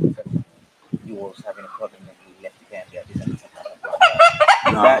anyone that you was having a problem and you left Gambia.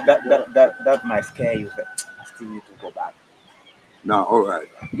 That might scare you. But I still need to go back. Now, all right.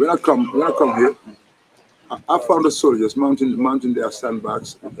 When I come here, I found the soldiers mounting their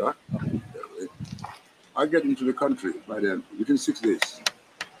sandbags. I get into the country by then within 6 days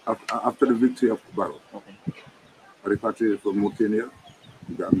after the victory of Barrow. I repatriated from Mauritania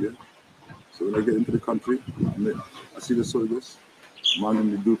to Gambia. So when I get into the country, I see the soldiers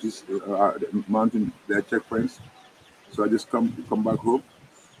mounting the duties, mounting their checkpoints. So I just come back home,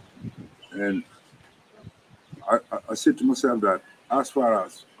 and I said to myself that as far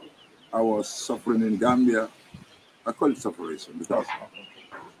as I was suffering in Gambia, I call it separation because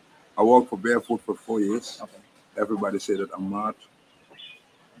I worked for Barefoot for 4 years. Everybody said that I'm mad.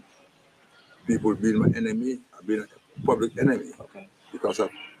 People being my enemy, I've been a public enemy because of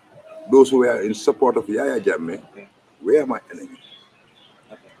those who were in support of Yaya Jammeh were my enemy.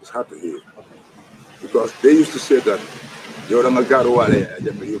 It's hard to hear because they used to say that you don't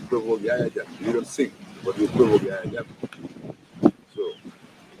you provoke Yaya Jammeh. You don't sing, but you provoke Yaya Jammeh. So,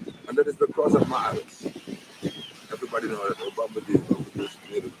 and that is the cause of my arrest. Everybody knows that Bambaji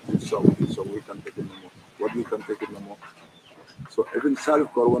is so we can take it no more. What we can take it no more. So even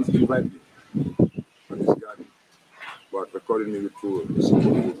Salif Kor wants to invite me for this garden, but recording me through the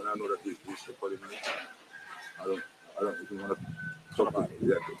security. When I know that he's recording me, I don't even want to talk about it.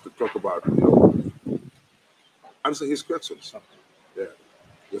 Yeah, to talk about, answer his questions. Yeah,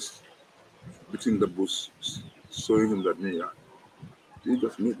 just between the bush, showing him that you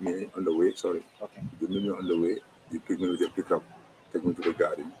just meet me on the way. Sorry, you meet me on the way. You pick me with your pickup, take me to the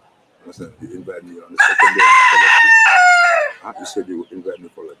garden. You invite me on the second day. You said you would invite me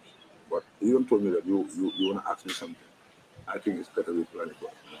for lunch, but you don't told me that you want to ask me something. I think it's better we plan it for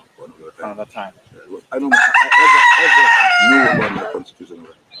another time. Yeah, I don't know. I ever knew about my constitution.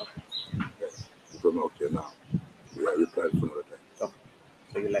 Yes. You told me, okay, now we plan it for another time.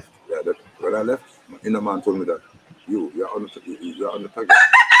 So you left. Yeah, when I left, my inner man told me that you're on the target.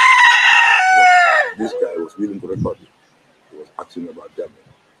 This guy was willing to record me. He was asking about Jammeh.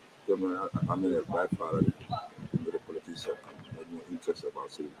 So I'm in a bad father with a politician. I'm more interested about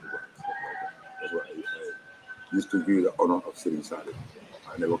sitting to stuff like that. That's why I used to give the honor of sitting silent.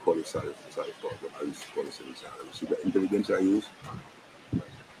 I never call it silent, but I used to call it sitting silent. You see the intelligence I use?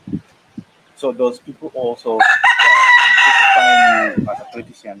 So those people also find you as a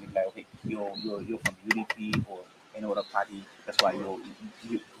politician, like, okay, you're from UDP or any other party. That's why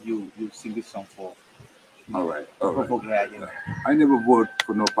you sing this song for. All right. Yeah. I never vote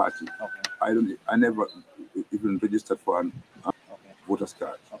for no party. Okay. I never even registered for an voter's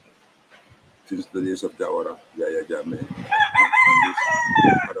card. Okay. Since the days of Jawara, Yaya Jammeh, and this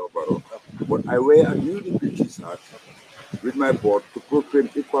Barrow. But I wear a UDP T-shirt with my board to proclaim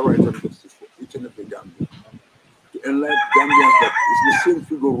equal rights and justice for each and every Gambian. To enlighten Gambians that it's the same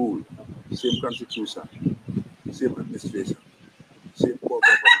figure rule, same constitution, same administration, same core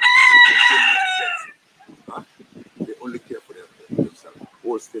government, same they only care for themselves.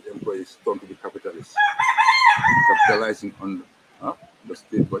 All state employees turn to be capitalists, capitalizing on the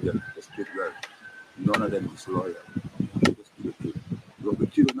state budget, the state wealth. None of them is loyal. Just the truth. Because the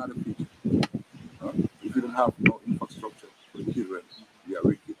children are the future. If you don't have no infrastructure for the children, we are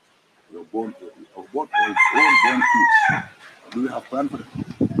wicked. You're born kids. Do we have plans for them?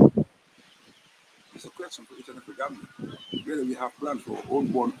 It's a question for each and every Gambian. Whether we have plans for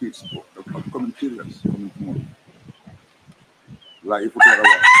unborn kids, for the upcoming children coming tomorrow. Like if we talk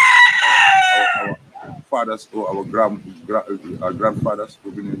about our fathers or our grandfathers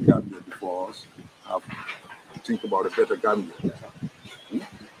who've been in Gambia before us, have to think about a better Gambia.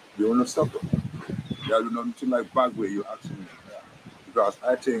 They will not stop them. There will be nothing like bad way you're asking me. Because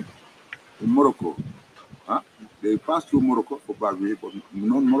I think in Morocco, they pass through Morocco for bad way, but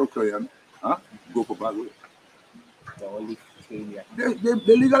non-Moroccan go for bad way.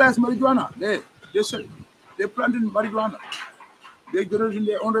 They legalize marijuana. They planted marijuana. They're generating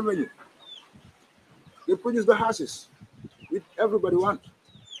their own revenue. They produce the houses which everybody wants.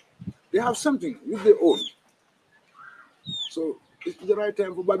 They have something with their own. So it's the right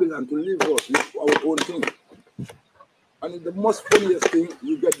time for Babylon to leave us with our own thing. And the most funniest thing,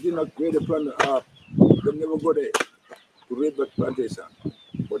 you get dinner where they plant they never go there to raid that plantation.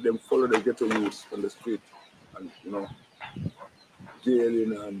 but them follow the ghetto youths on the street and, you know,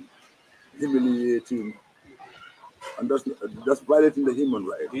 jailing and humiliating, and that's violating the human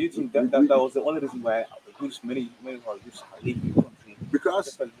right. Do you think that was the only reason why many of our youths are leaving the country?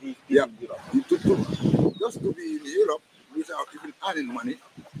 Because yeah, just to be in Europe without even earning money,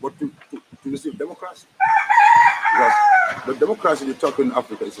 but to receive democracy. Because the democracy you talk in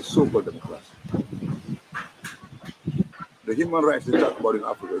Africa is a so-called democracy. The human rights they talk about in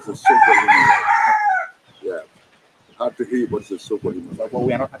Africa is a so-called human rights. Yeah. Hard to hear, but it's a so-called human rights. But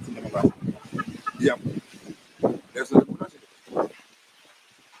we are not acting democracy. Yeah. There's no democracy. We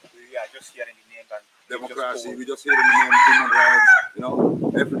are just hearing the name and democracy, we just hear the name human rights, you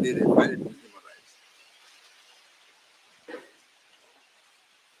know, every day they violate human rights.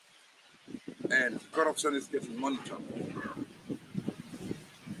 And corruption is getting monitored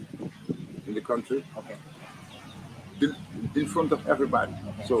in the country. Okay. In front of everybody.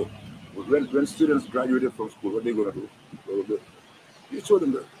 Okay. So when students graduated from school, what are they going to do? You show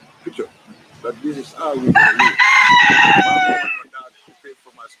them the picture that this is how we're going to live. My mom and dad paid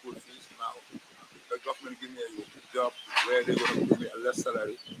for my school fees. Now the government give me a job where they're going to give me a less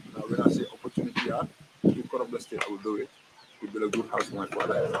salary. Now when I say opportunity to corrupt the state, I will do it. To build a good house for my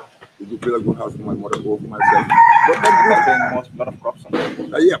father. To build a good house for my mother or for myself. But that lot of corruption.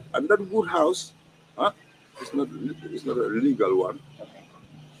 Yeah, and that good house, it's not a legal one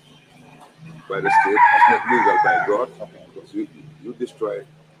by the state. It's not legal by God. Because you destroy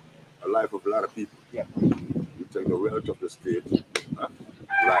a life of a lot of people. Yeah. You take the wealth of the state,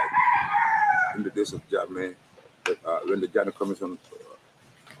 like in the days of JAMMEH, when the Ghana Commission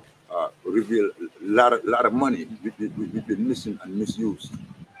revealed a lot of money we've been missing and misused.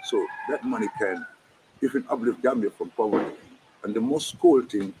 So that money can even uplift Gambia from poverty. And the most cool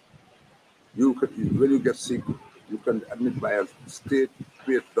thing, when you get sick, you can admit by a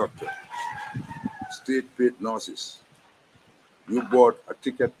state-paid doctor, state-paid nurses. You bought a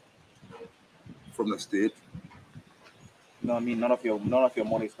ticket from the state. No, I mean none of your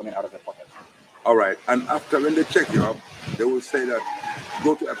money is coming out of your pocket. All right, and after when they check you up, they will say that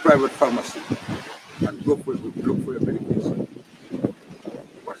go to a private pharmacy and look for your medication.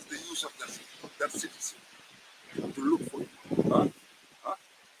 What is the use of that citizen to look for it?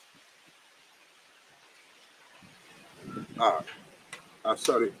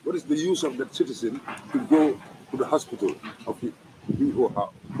 Sorry, what is the use of that citizen to go to the hospital of his own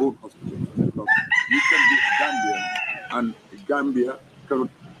hospital? Because you can be a Gambian and Gambia cannot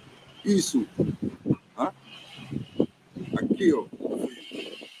issue a cure for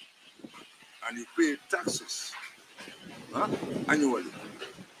you. And you pay taxes annually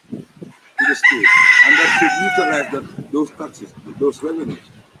to the state. And that should utilize those taxes, those revenues.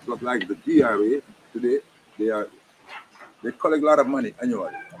 But like the DRA today, they collect a lot of money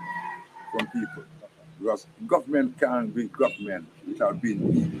annually from people. Because government can't be government without being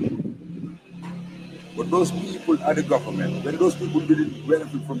people. But those people are the government. When those people didn't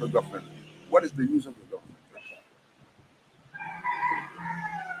benefit from the government, what is the use of the government?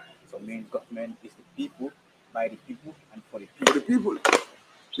 So main government is the people, by the people, and for the people. For the people.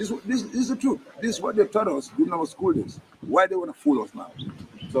 This is the truth. This is what they taught us during our school days. Why they want to fool us now?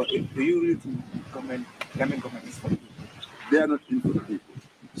 So do you really think government is for the people? They are not in for the people.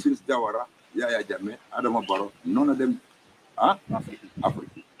 Since Jawara, Yaya Jammeh, Adama Barrow, none of them are African.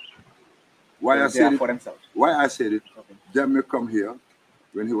 Why I said it? Why I said it? Okay. Jammeh come here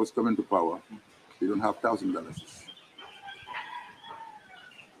when he was coming to power. He don't have $1,000.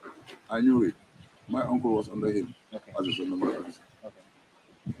 I knew it. My uncle was under him as a son of my officer.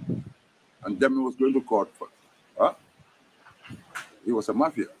 And Jammeh was going to court for. He was a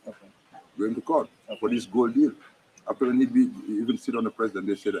mafia. Going to court for this gold deal. After when he even sit on the president,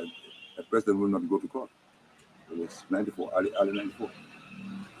 they said that the president will not go to court. It was 94, early 94.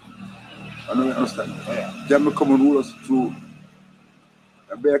 I don't understand. Jammeh come and rule us through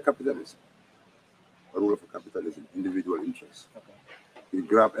a bare capitalism. A rule of capitalism, individual interests. He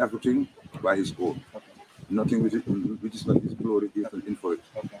grabbed everything by his own. Nothing which is not his glory, he is in for it.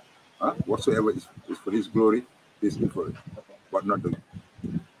 Whatsoever is for his glory, he is in for it. But not the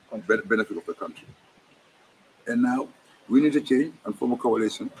benefit of the country. And now we need to change and form a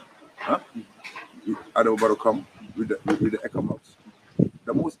coalition. Adam Barrow come with the economics.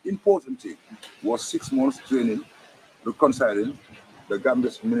 The most important thing was 6 months training, reconciling the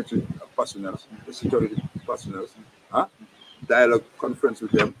Gambia's military personnel, the security personnel, dialogue conference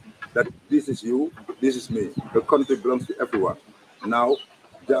with them, that this is you, this is me. The country belongs to everyone. Now,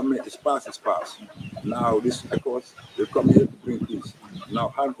 JAMMEH is past. Now, this ECOWAS, they come here to bring peace. Now,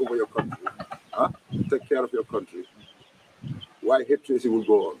 hand over your country. Take care of your country. why hate tracing will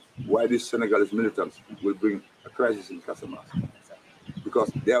go on, why these Senegalese militants will bring a crisis in Casamance.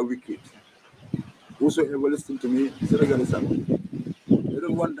 Because they are wicked. Whosoever listen to me, Senegalese, they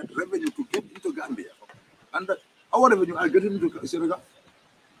don't want that revenue to get into Gambia. And that our revenue are getting into Senegal.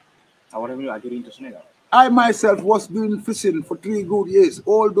 Our revenue are getting into Senegal. I myself was doing fishing for 3 good years.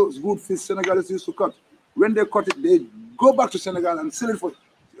 All those good fish Senegalese used to cut. When they cut it, they go back to Senegal and sell it for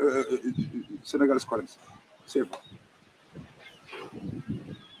Senegalese currency. Safe.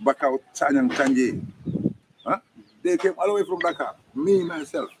 Bakau Sanyang Tanji. Huh? They came all the way from Dakar. Me,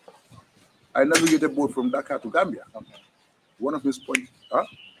 myself. I navigated a boat from Dakar to Gambia. Okay. One of his points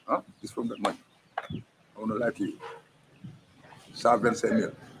is from that money. I want to lie to you.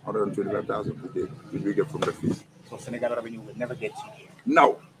 125,000 per day we get from the fish. So Senegal revenue will never get to here.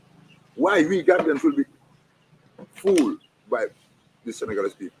 Now, why we Gambians will be fooled by the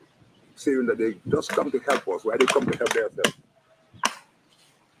Senegalese people, saying that they just come to help us, why they come to help themselves?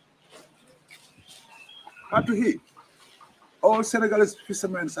 How to hear? All Senegalese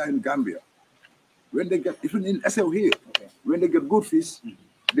fishermen are in Gambia. When they get, even in SL here, okay, when they get good fish,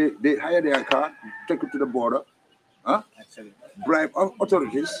 they hire their car, take it to the border, bribe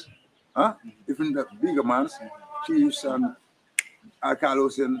authorities, even the bigger mans, chiefs and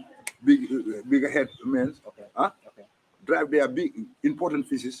alcalos and bigger head men, drive their big important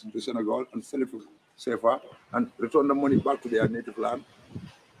fishes to Senegal and sell it for safer and return the money back to their native land.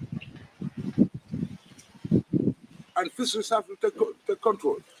 And fisheries have to take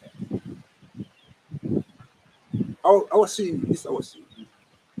control. Our sea is our sea.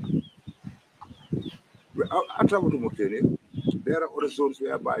 I travel to Mauritania. There are other zones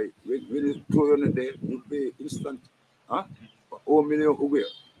whereby when you throw on a day, you pay instant, $1 million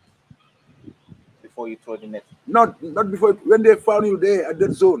before you throw the net. Not before. When they found you there at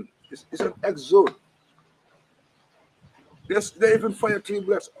that zone, it's an X zone. They even fire 3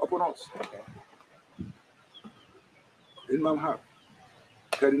 bullets upon us. Okay. In Mamha,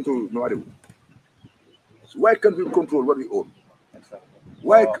 heading to Nwadibu. So why can't we control what we own?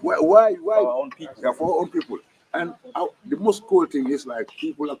 Why? For our own people. Yeah, for our own people. And the most cool thing is like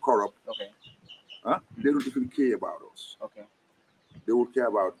people are corrupt. Okay. They don't even care about us. Okay. They will care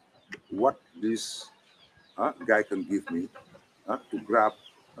about what this guy can give me to grab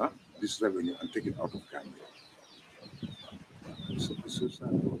this revenue and take it out of Gambia. So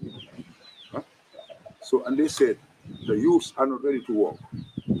sad. So, and they said the youths are not ready to work.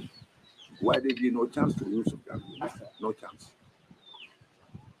 Why they give no chance to the youth of Gambia? No chance.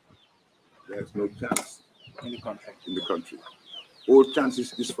 There's no chance in the country. All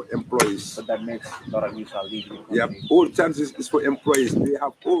chances is for employees. But that makes a lot of youth are leaving. Yeah, all chances is for employees. They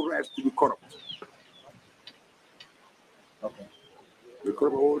have all rights to be corrupt. Okay. They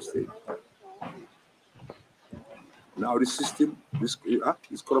corrupt all state. Now this system, this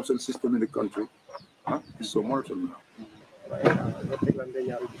corruption system in the country, is so mortal now.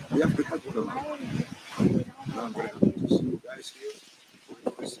 We have to help them. Now I'm very happy to see you guys here.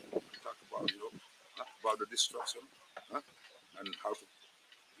 Talk about, about the destruction and how to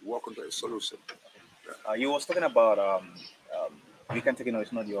work on the solution. Yeah. You was talking about We Can Take It Now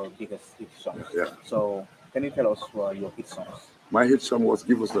is not your biggest hit song. Yeah. So can you tell us what your hit songs? My hit song was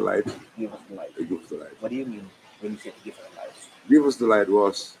Give Us the Light. Give Us the Light. Give Us the Light. What do you mean when you say Give Us the Light? Give Us the Light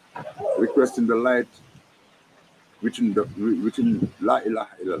was requesting the light within La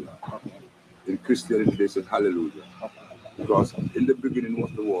ilaha illallah. Okay. In Christianity they said hallelujah. Okay. Because in the beginning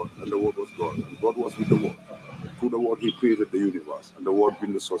was the Word, and the Word was God, and God was with the Word. Through the Word He created the universe, and the Word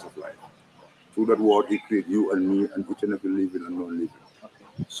being the source of life. Through that Word He created you and me and each and every living and non-living.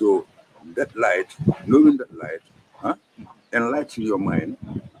 Okay. So that light, knowing that light, enlighten your mind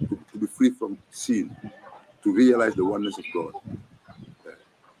to be free from sin, to realize the oneness of God.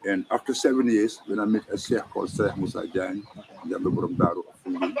 And after 7 years, when I met a Sheikh called Sheikh Musa Jain,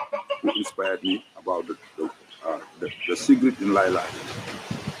 who inspired me about the secret in Laila.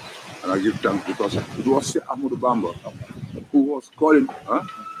 And I give thanks because it was Sheikh Ahmad Bamba who was calling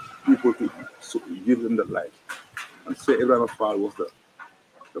people to give them the light. And Sheikh Ibrahim Fall was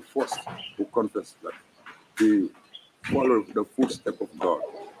the first who confessed that he followed the footsteps of God.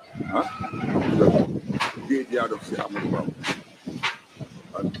 The graveyard of Sheikh Ahmad Bamba.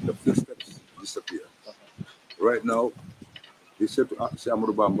 And the footsteps disappear. Right now, he said to Sheikh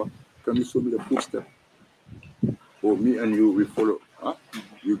Ahmad Bamba, can you show me the footsteps? Or me and you, we follow.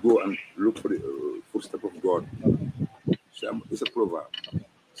 We go and look for the footsteps of God. It's a proverb.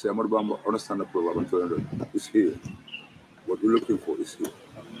 Sheikh Ahmad Bamba understand the proverb and tell them that it's here. What we're looking for is here.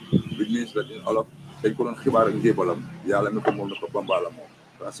 It means that in all of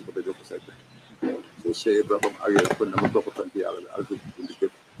So say Brabham Ariel when I'm talking to the other, I'll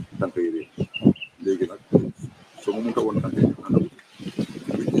indicate country. They get so moment I want country.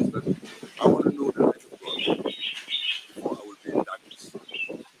 Which is that I want to know the light of God before I will be in darkness.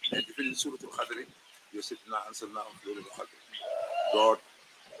 And if it is Surah Al-Khadri, you sit now and say now, God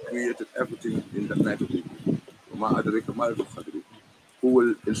created everything in the night of the day. Who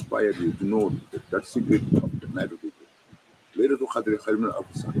will inspire you to know that secret of the night of the day? Later to Khadri Khalimul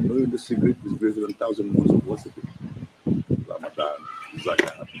Afsar. Knowing the secret is greater than 1,000 months of worship. Ramadan,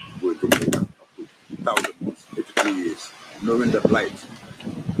 Zakat, going to make up to 1,000 months, 83 years. Knowing that light is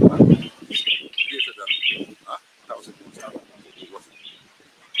greater than 1,000 months of worship.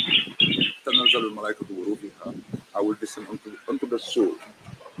 I will listen unto the soul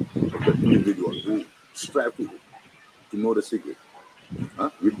of the individual who strive to know the secret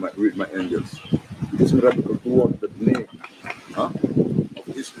with my angels. It is miracle toward the name of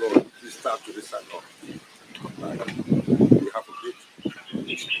his Lord. We start to recite off. We have a bit.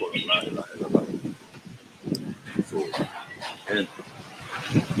 It's called La ilaha illallah. So, and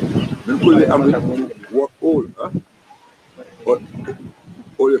then what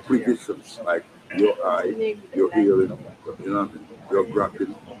all your predictions, like your eye, your hearing, your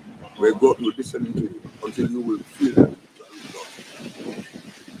grabbing, where God will listen to you until you will feel that.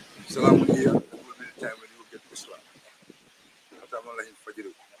 Salam here, there will be the time when you will get Islam.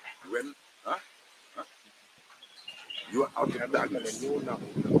 When you are out of darkness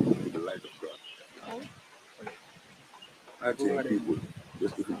with the light of God. I think people,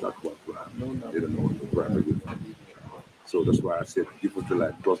 just if you talk about Quran, they don't know what the Quran is. So that's why I said people to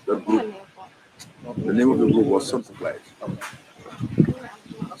light. Because that group, the name of the group was Sons of Light.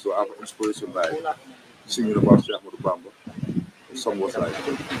 So I have inspiration by singing about Sheikh Bamba. The song was like,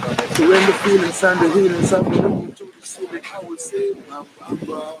 so when the feeling sound, the healing sound, the room to the ceiling, I will say, Bamba,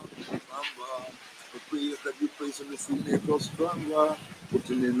 Bamba. The prayers that you pray so the sea make us stronger.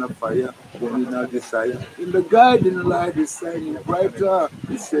 Putting in the fire, burning our desire. In the guiding light is shining brighter.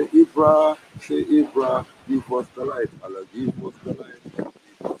 We say, Ibra, give us the light. Allah, give us the light. Give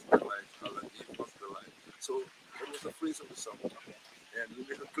us the light. Allah, give us the light. So that was the phrase of the song. And we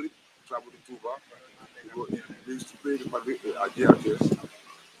make a clip, travel to Tuba. We used to play the JAMMEH.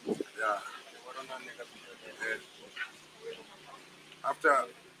 Yeah. And after,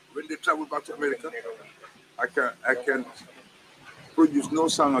 when they travel back to America, I can produce no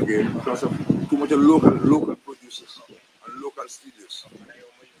song again because of too much of local producers and local studios. I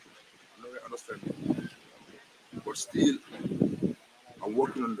know you understand me. But still, I'm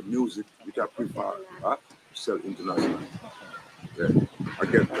working on the music which I prefer to sell internationally. Yeah. I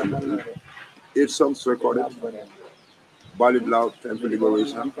get 8 songs recorded. Ballad Loud, Time for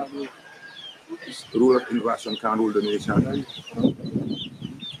Liberation. Rule of Invasion Can't Rule the Nation.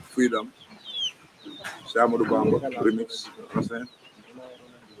 Freedom. Shamadu Bamba remix. Understand?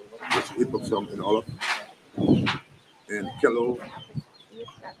 It's a hip hop song in all of. And Kello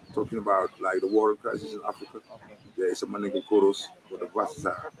talking about like the water crisis in Africa. There is a Manigan chorus, but the verses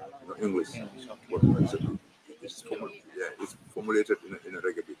are English. But it's formulated in a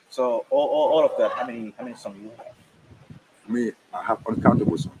reggae beat. So all of that, how many songs you have? Me, I have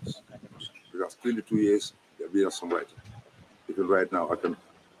uncountable songs. Because 22 years, I've been a songwriter. Even right now, I can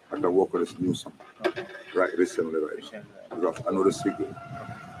work on this new song. Right, recently, right? Because I know the secret.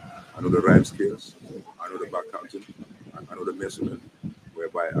 I know the rhyme scales. I know the back counting. I know the measurement,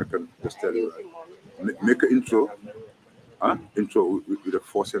 whereby I can just tell you, right? Make an intro with the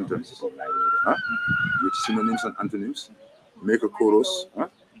 4 sentences, with synonyms and antonyms. Make a chorus,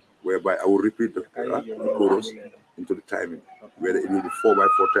 whereby I will repeat the chorus into the timing, whether it will be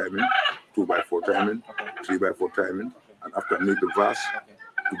 4x4 timing, 2x4 timing, 3x4 timing, and after I make the verse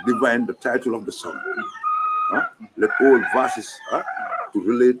to define the title of the song. Let all verses to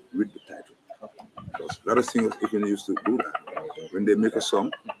relate with the title. Because a lot of singers even used to do that when they make a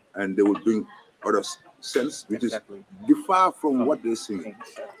song, and they will bring other sense which is differ from what they sing.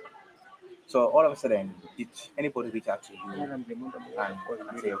 So all of a sudden, did anybody reach out to you and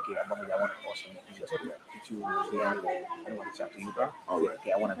say, okay, I want to also make music together? Did you anyone reach out to you? All right.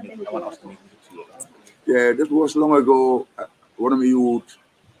 Okay, I want us to make music together. Yeah, that was long ago. One of my youth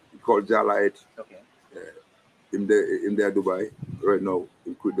called Jalite. Okay. In there Dubai right now.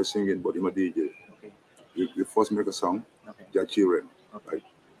 He quit the singing, but he's a DJ. Okay. We first make a song. Okay. Jachi Rain. Okay. Like,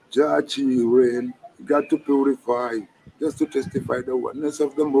 Jachi Rain, got to purify, just to testify the oneness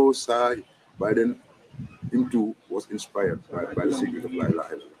of the Most High. By then, him too was inspired by the secret of La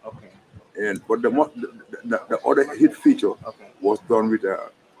ilaha illallah. Okay. But the other hit feature was done with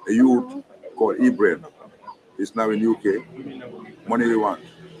a youth called Ibrahim. He's now in UK. Money We Want.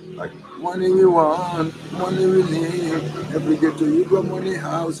 Like money we want, money we need. Every ghetto you got money,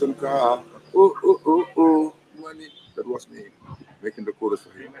 house and car. Oh, oh, oh, oh, money. That was me making the chorus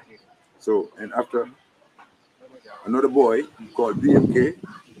for him. So, and after another boy called BMK,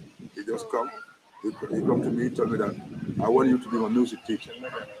 he just come. He come to me, told me that I want you to be my music teacher.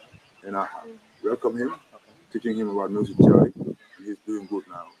 And I welcome him, teaching him about music theory. And he's doing good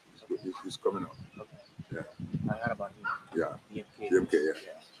now. He's coming up. Yeah. I heard about him. Yeah. BMK, yeah.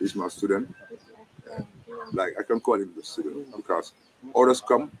 He's my student. Yeah. Like I can call him the student because others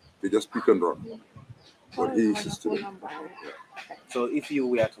come, they just pick and run. But he is a student. Yeah. So if you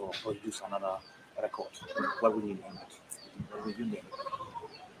were to produce another record, what would you name it? What would you name it?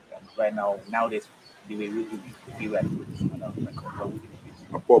 And right now, nowadays, the way we do it, if you were to produce another record, what would you name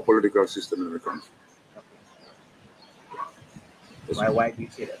it? A poor political system in the country. Okay. Why do you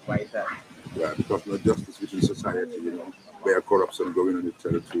say that? Why is that? Yeah, because no justice within society, you know, where corruption going on the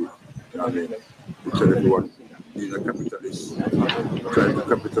territory. You know what I mean? The territory one being a capitalist, trying to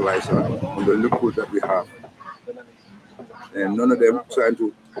capitalize on the loophole that we have. And none of them trying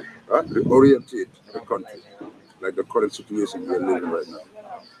to reorientate the country, like the current situation we are living right now.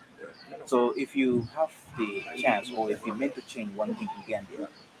 Yeah. So if you have the chance, or if you meant to change one thing in Gambia,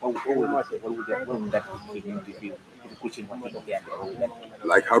 what would that be if you could change one thing in Gambia? What would that be?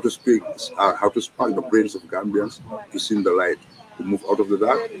 Like how to spark the brains of Gambians to see the light, to move out of the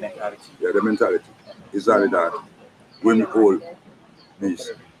dark. The mentality. Yeah, the mentality. Exactly that. When we all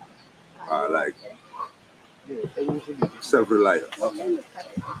these are like self-reliant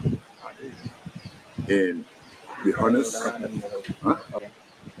and be honest,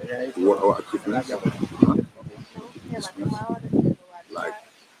 what our achievements, like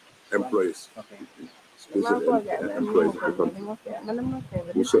employees, especially employees of the country,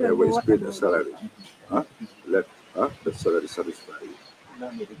 whosoever is paid a salary, let the salary satisfy you,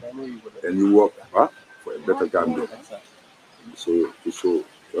 and you work for a better Gambia. So to show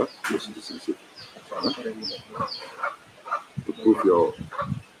your citizenship, to prove your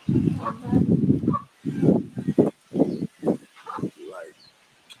like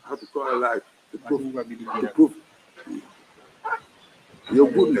how to call it, like to prove your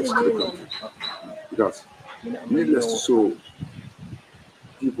goodness to the country. Because needless to show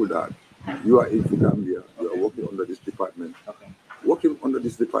people that you are in for Gambia, you are working under this department. Working under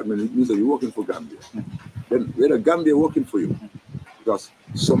this department means that you're working for Gambia. Then where the Gambia working for you? Because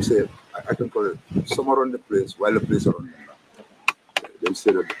some say, I can call it, some are on the place while the place are on them. They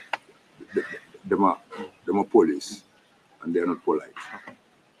say that them are police and they're not polite.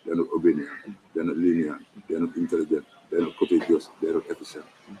 They're not obedient. They're not lenient. They're not intelligent. They're not courageous. They're not efficient.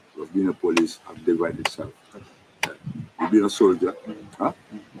 Because being a police have divided itself. You being a soldier,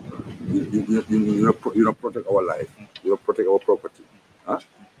 you don't protect our life. You don't protect our property.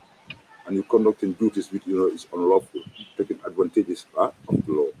 And you're conducting duties which is unlawful, taking advantages of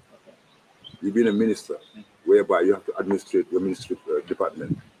the law. You've been a minister, whereby you have to administrate your ministry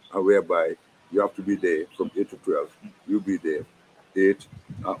department, and whereby you have to be there from 8 to 12. You'll be there 8,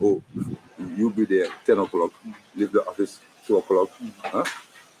 you'll be there 10 o'clock, leave the office 2 o'clock.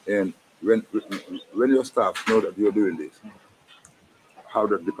 And when your staff know that you're doing this, how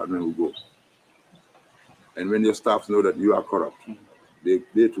that department will go. And when your staff know that you are corrupt, they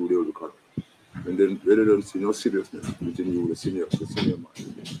too will be corrupt. And then they don't see no seriousness between you, the senior man.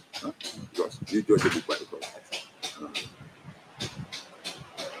 Because you judge the book by the cover.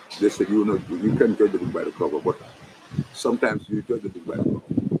 They said you can judge the book by the cover, but sometimes you judge the book by the cover.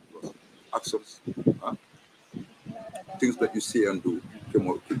 Because actions, things that you say and do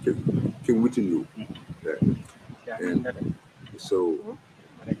came within you. Yeah. And so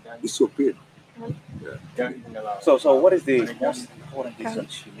it's so pain. Yeah. So what is the most important decision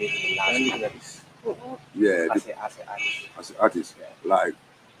you made in the last years? Yeah, as an artist, like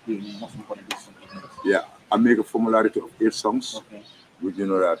the most important decision you made. Yeah, I make a formularity of 8 songs. Okay. Which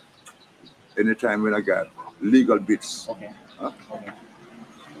that anytime when I got legal beats,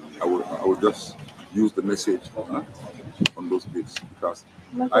 I would just use the message on those beats because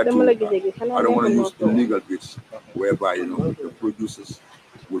I don't want to use illegal beats whereby the producers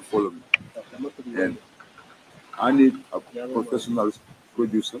will follow me. And I need a professional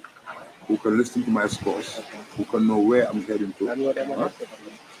producer who can listen to my scores, who can know where I'm heading to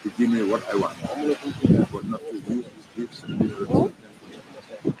give me what I want, but not to use these beats.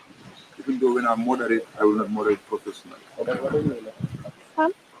 Even though when I moderate, I will not moderate professionally.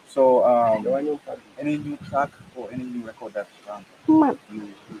 So, any new track or any new record that you are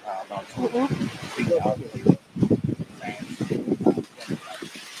about to bring out?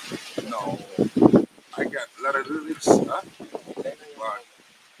 No, I got a lot of lyrics, but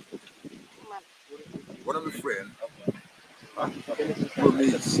one of my friends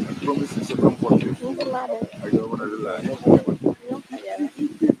promise is a comforting. I don't want to lie. He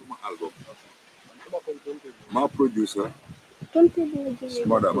paid for my album. My producer,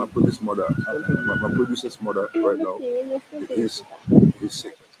 mother, my producer's mother, my producer's mother right now is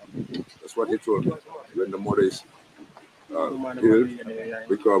sick. That's what he told me. When the mother is healed,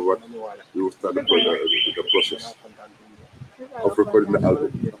 recovered, we will start the process of recording the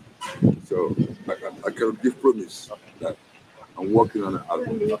album. So I cannot give promise that I'm working on an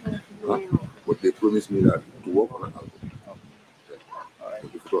album, but they promised me that to work on an album.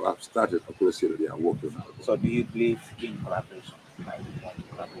 Before I've started, I could say that I'm working on an album. So do you believe in collaboration? Like you want to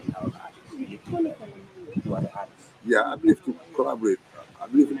collaborate with other artists? Do you believe with other artists? Yeah, I believe to collaborate. I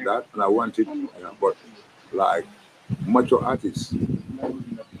believe in that, and I want it. But like mature artists.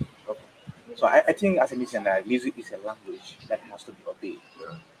 Okay. So I think as a musician, music is a language that has to be obeyed.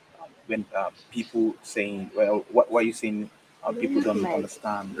 Yeah. When people saying, well, what you saying? People don't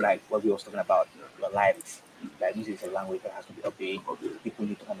understand like what we was talking about, your lyrics. Like music is a language that has to be obeyed. Okay. People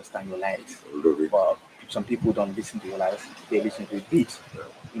need to understand your lyrics. Okay. But some people don't listen to your lyrics. They listen to the beat.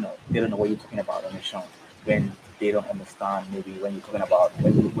 You know, they don't know what you're talking about on the song. When they don't understand, maybe when you're talking about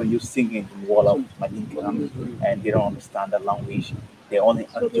when you're singing in Wall of Madinka, and they don't understand the language, they only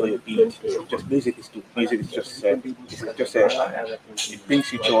enjoy your beat. Just music is just it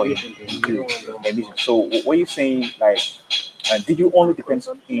brings you joy to the music. So what you're saying, like, did you only depend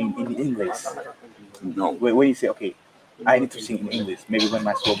in English? No. When you say, okay, I need to sing in English, maybe when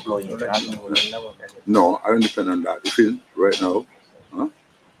my soul blowing international. No, I don't depend on that. You feel right now?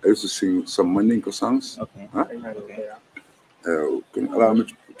 I used to sing some Mandinka songs. Okay. Okay. Can you allow me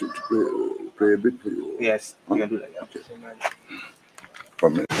to play a bit for you? Yes, you can do that. Yeah. Okay. For a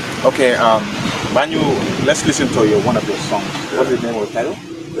minute. Okay, Banyu, let's listen to one of your songs. What's the name of the title?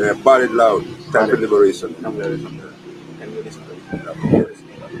 Ballad Loud, Time for Liberation. Can we listen to it?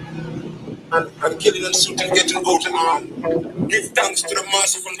 And killing and shooting, getting out and arm. Give thanks to the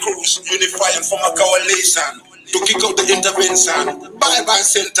massive and crews, unifying from a coalition to kick out the intervention. Bye-bye,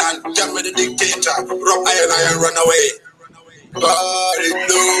 Satan, JAMMEH the dictator, rob iron, run away. Ballad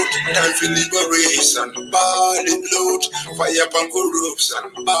load, time for liberation. Ballad load, fire upon corruption.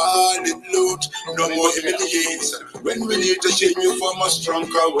 Ballad load, no more humiliation. When we need to change you from a strong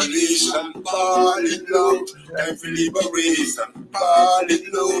coalition. Ballad load, time for liberation. Ballad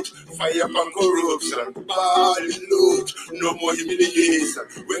load, fire upon corruption. Ballad load, no more humiliation.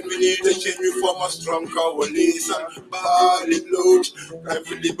 When we need to change you from a strong coalition. Ballad load, time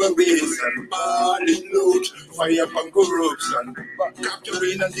for liberation. Ballad load, fire upon corruption.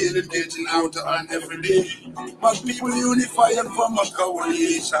 Capturing and dealing, getting out on every day. But people unify and form a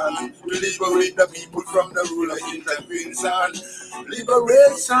coalition to liberate the people from the rule of intervention.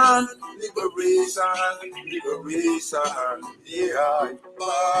 Liberation, liberation, liberation. Yeah,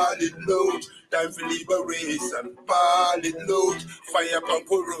 ballad load, time for liberation. Ballad load, fire upon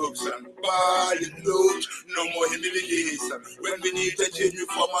corruption. Ballad load, no more humiliation. When we need to change, we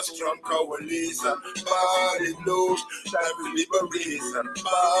form a strong coalition. Ballad load, time for liberation.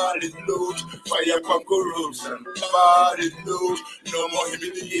 Ballad load, fire upon corruption. Ballad load, no more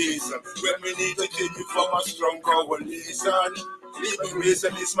humiliation. When we need to change, we form a strong coalition.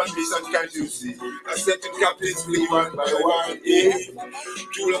 Liberation is my mission, can't you see? I set the captains free one by one, eh?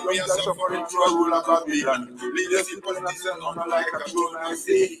 True love me and suffering through a rule of Babylon. Leadership politician honor like a throne, I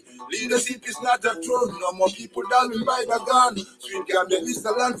say. Leadership is not a throne, no more people dying by the gun. Sweet Gambia is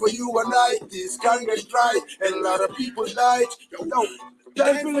the land for you and I. This can get dry, and a lot of people died. Yo,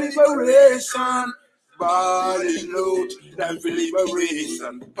 time for liberation. Ballad load, time for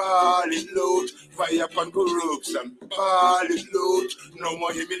liberation. Ballad load, fire upon corruption. Ballad load, no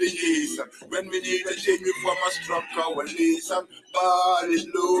more humiliation. When we need a change, we form a strong coalition. Ballad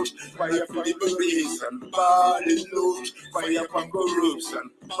load, fire for liberation. Ballad load, fire upon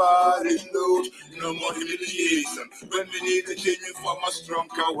corruption. Ballad load, no more humiliation. When we need a change, we form a strong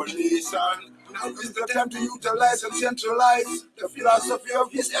coalition. Now is the time to utilize and centralize the philosophy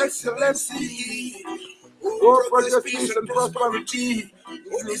of His Excellency. Oh, progress, peace, and prosperity.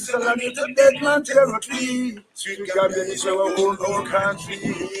 We listen and into dead man territory. Sweet Gambia is our own country.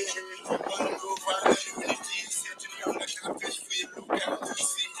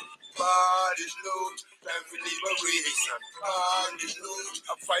 Ballad load, time for liberation. Ballad load,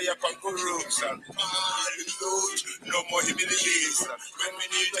 a fire upon corruption. Ballad load, no more humiliation. When we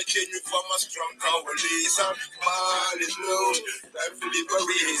need a change we from a strong coalition. Ball is loose, time for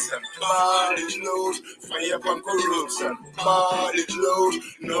liberation. Ball is loose, fire upon corruption. Ball is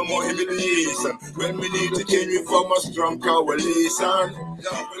loose, no more humiliation. When we need to change we from a strong coalition.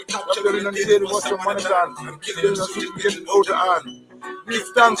 We'll capture them and kill what's some money done. And killing us to get out of hand. Give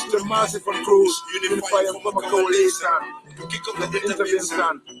thanks to the massive and crews, unify from a coalition. To kick up the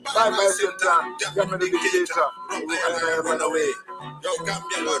intervention. Bye-bye, Satan. Jammeh the dictator. Run away. Yo,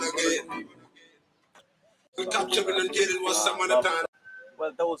 Gambia, run again. We capture them and kill what's some money done.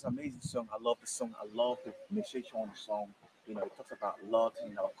 Well, that was an amazing song. I love the song. I love the message on the song. You know, it talks about a lot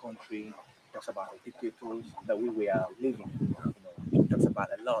in our country. It talks about the dictators that we are living. You know, it talks about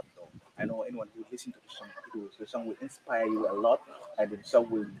a lot, though. I know anyone who listens to the song, the song will inspire you a lot, and the song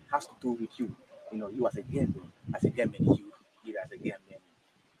will has to do with you. You know, you as a Gambian, you as a Gambian,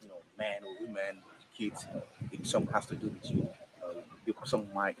 you know, man or woman, kids. The song has to do with you. The song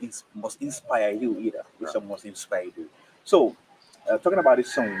must inspire you either. The song must inspire you. So, talking about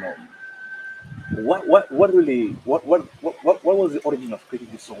this song, you know, what was the origin of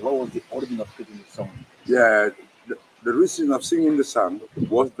creating this song? What was the origin of creating this song? Yeah, the reason of singing the song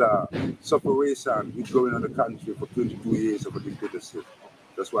was the separation which going on in the country for 22 years of a dictatorship.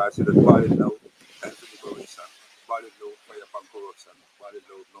 That's why I said that ballad now and liberation, ballad now fire upon corruption, ballad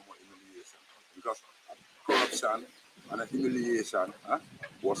now no more humiliation. Because corruption and humiliation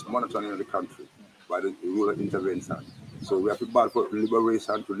was monitored in the country by the ruler intervention. So we have to battle for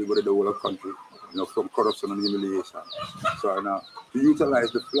liberation to liberate the whole country, you know, from corruption and humiliation. So now to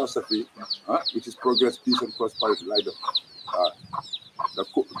utilize the philosophy, which is progress, peace, and prosperity, like the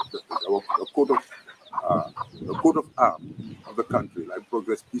coat of arms of the country, like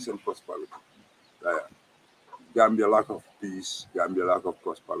progress, peace, and prosperity. Gambia lack of peace, Gambia lack of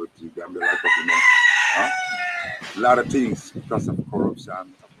prosperity, Gambia lack of a lot of things because of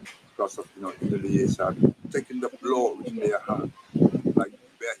corruption, because of humiliation, taking the law in their hand, like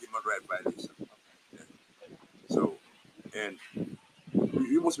bare human rights violation. So, and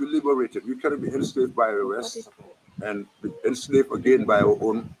we must be liberated. We cannot be enslaved by the West and be enslaved again by our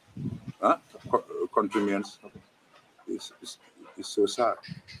own countrymen. It's so sad.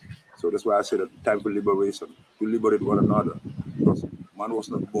 So that's why I say that time for liberation, to liberate one another. Because man was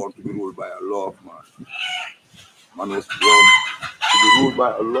not born to be ruled by a law of man. Man was born to be ruled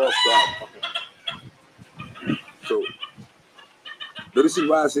by a law of God. So the reason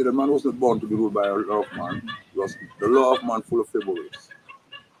why I say that man was not born to be ruled by a law of man, because the law of man full of fables.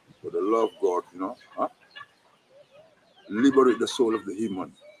 But the law of God, liberate the soul of the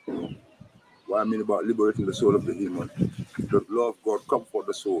human. What I mean about liberating the soul of the human, the law of God comfort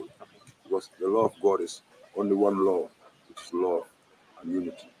the soul. Because the law of God is only one law, which is love and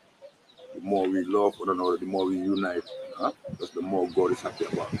unity. The more we love one another, the more we unite, because the more God is happy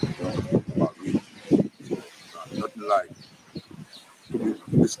about we. So, nothing like to be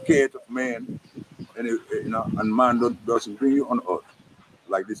scared of man, and man doesn't bring you on earth.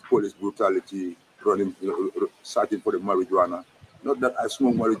 Like this police brutality, running, searching for the marijuana. Not that I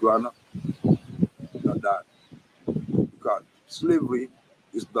smoke marijuana, not that. Because slavery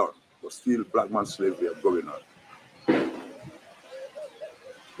is done, but still black man slavery are going on.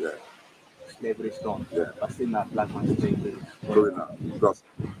 Yeah. Slavery is done, yeah. But still not black man slavery going on. Because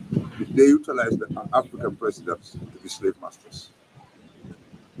they utilize the African presidents to be slave masters.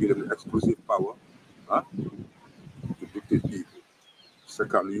 Give them the exclusive power to dictate people.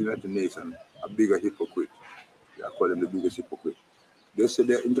 Second, the United Nations, a bigger hypocrite. They are calling them the biggest hypocrite. They say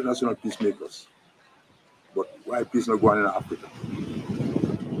they're international peacemakers. But why peace not going in Africa?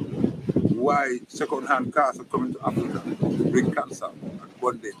 Why second-hand cars are coming to Africa to bring cancer and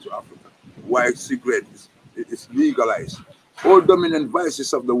bondage to Africa? Why cigarettes is legalized? All dominant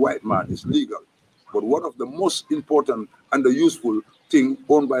vices of the white man is legal. But one of the most important and the useful thing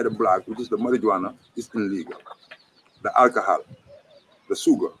owned by the black, which is the marijuana, is illegal. The alcohol, the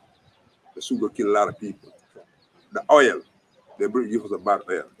sugar kill a lot of people. The oil, they give us a bad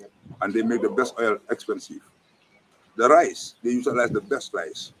oil, and they make the best oil expensive. The rice, they utilize the best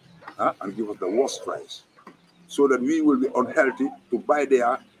rice and give us the worst rice, so that we will be unhealthy to buy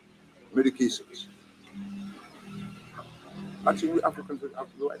their medications. Actually, we Africans have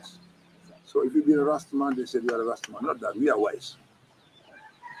to be wise. So if you be a Rasta man, they say you are a Rasta man. Not that, we are wise.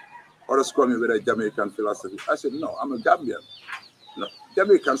 Others call me with a Jamaican philosophy. I said, no, I'm a Gambian. No,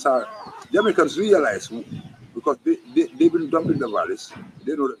 Jamaicans realize, because they've been dumping the valleys.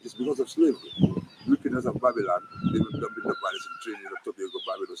 They know that it's because of slavery. Wickedness of Babylon, they've been dumping the valleys in Trinidad, Tobago,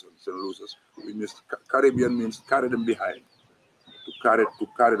 Barbados, and St. Lucia's. It means Caribbean means carry them behind. To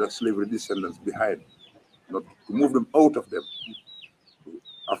carry the slavery descendants behind. Not to move them out of them.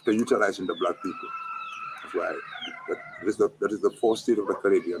 after utilizing the black people. That's why that is the fourth state of the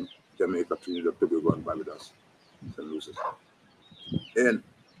Caribbean: Jamaica, Trinidad, Tobago, and Barbados, St. Lucia. And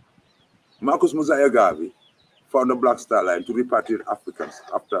Marcus Mosiah Garvey found the Black Star Line to repatriate Africans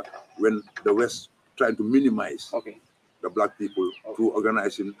after when the West tried to minimize the black people through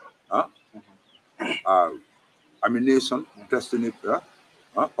organizing ammunition, testing it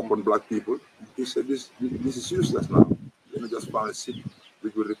upon black people. He said, this is useless now. Let me just found a city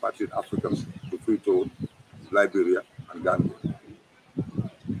which will repatriate Africans to Freetown, Liberia, and Gambia.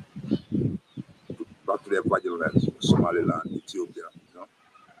 Back to their virgin lands, Somaliland, Ethiopia.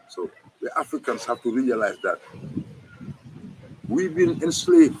 So the Africans have to realize that we've been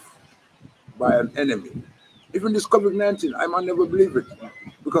enslaved by an enemy. Even this COVID-19, I might never believe it,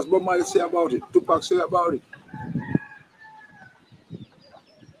 because Bambaji say about it, Tupac say about it.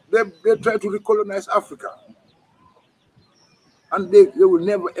 They try to recolonize Africa, and they will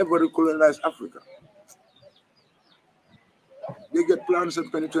never ever recolonize Africa. They get plans and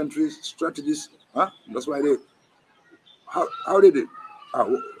penitentiaries, strategies. That's why they how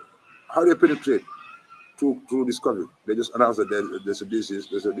they penetrate through this COVID. They just announced that there's a disease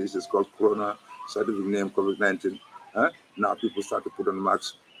called Corona, scientific name COVID-19. Now people start to put on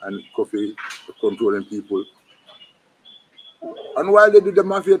masks and coffee, controlling people. And while they did the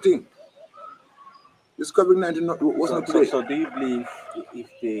mafia thing, this COVID-19 was not today. So do you believe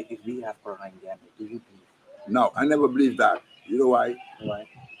if we have Corona in Gambia, do you believe? No, I never believed that. You know why? Why?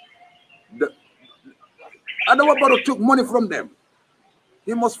 Adawabaro took money from them.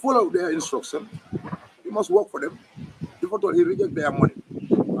 He must follow their instruction. He must work for them. If at all he reject their money.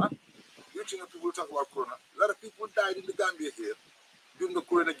 You think people talk about Corona? A lot of people died in the Gambia here during the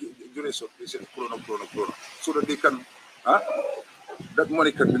Corona duration. They said Corona, so that they can, that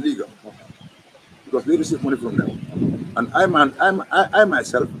money can be legal because they receive money from them. And I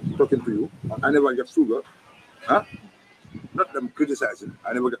myself talking to you, I never get sugar, not them criticizing.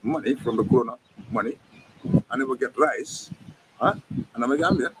 I never get money from the Corona money. I never get rice, and I'm a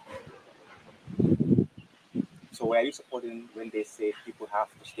Gambian. So why are you supporting when they say people have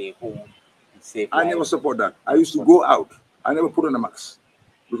to stay home and save I never support that. I used to go out. I never put on a mask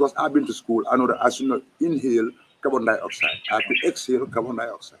because I've been to school. I know that I should not inhale carbon dioxide. I have to exhale carbon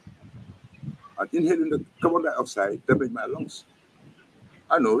dioxide. And inhaling the carbon dioxide damages my lungs.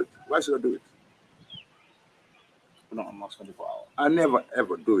 I know it. Why should I do it? Put on a mask 24 hours. I never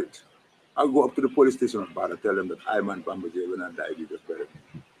ever do it. I'll go up to the police station of Bada, tell them that I'm and Bambaji, when I died, you just buried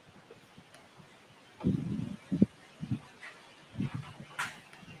me.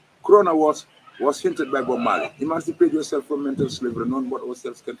 Corona was hinted by Bob Marley. Emancipate yourself from mental slavery. None but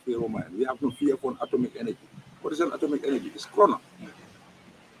ourselves can fear our mind. We have no fear for atomic energy. What is an atomic energy? It's Corona.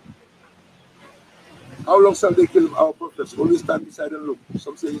 How long shall they kill our prophets? Always stand beside and look.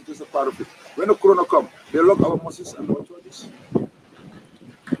 Some say it's just a part of it. When the Corona comes, they lock our mosques and our churches.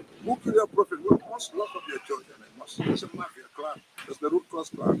 Who kill your prophet? We must lock up your church and they must. It's a mafia clan. That's the root cause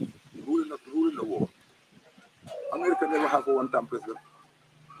clan ruling the world. America never have a one-time president.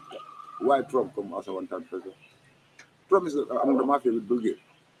 Why Trump come as a one-time president? Trump is among the mafia with Bill Gates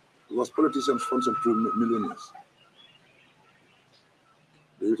because politicians sponsor through millionaires.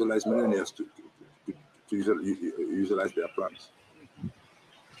 They utilize millionaires to utilize their plans.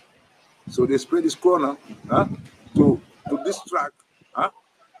 So they spread this Corona to distract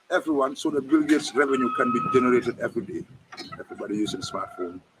everyone so that Bill Gates' revenue can be generated every day. Everybody using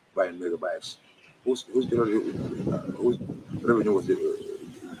smartphone, buying megabytes. Whose revenue was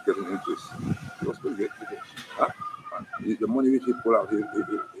getting increased? It was Bill Gates. The money which he pull out, he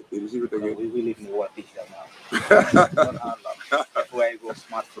receive it again. We live in what digital now. That's why I go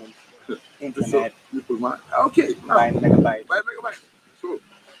smartphone, internet. People, okay. Buy megabytes. So,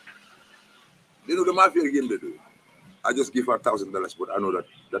 you know the mafia game they do. I just give her $1,000, but I know that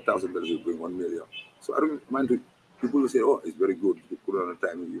 $1,000 will bring 1 million. So I don't mind to people who say, "Oh, it's very good to put on a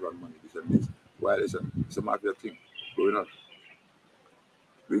time and give her money, this and this." While it's a mafia thing going on.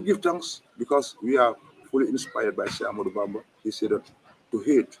 We give thanks because we are fully inspired by Sheikh Ahmadu Bamba. He said that to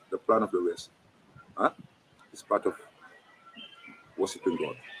hate the plan of the West is part of worshiping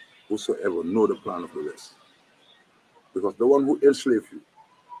God. Whosoever know the plan of the West, because the one who enslaved you,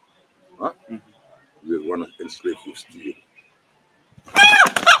 will want to enslave you still.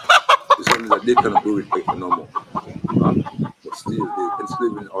 It's only that they cannot do it no more. But still, they're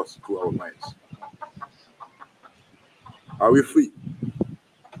enslaving us to our minds. Are we free?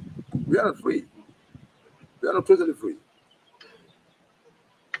 We are not free. We are not totally free.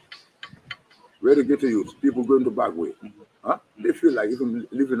 Where the Ghetto youth, people going to back way. They feel like even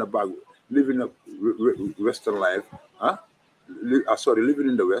living a Western life, living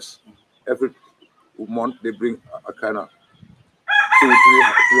in the West, every month they bring a kind of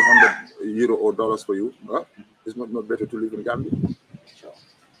 200-300 euro or dollars for you. Huh? It's not better to live in Gambia. Sure.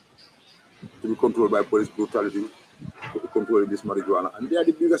 To be controlled by police brutality, controlling this marijuana, and they are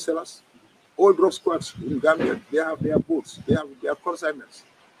the biggest sellers. All drug squads in Gambia, they have their boats, they have consignments.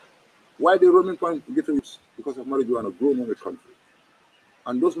 Why they roaming point Ghetto youths? Because of marijuana grown in the country.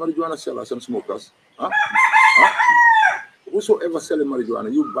 And those marijuana sellers and smokers, whosoever selling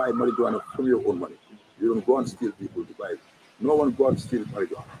marijuana, you buy marijuana from your own money. You don't go and steal people to buy it. No one go and steal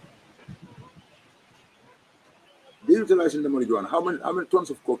marijuana. They utilizing the marijuana. How many tons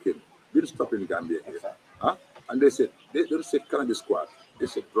of cocaine been stopped in Gambia here? And they said they don't say cannabis squad, they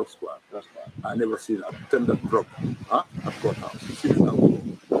said drug squad. I never seen a tender drug at courthouse.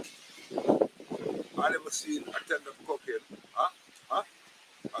 I never seen a tender cocaine,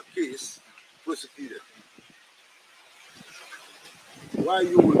 a case prosecuted. Why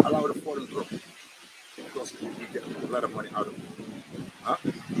you will allow the foreign drug? Because you get a lot of money out of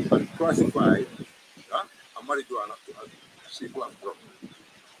it. And classify a marijuana to a C-class drug.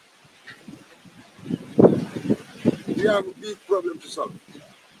 We have a big problem to solve.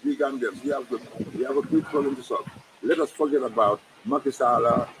 We Gambians, we have a big problem to solve. Let us forget about Macky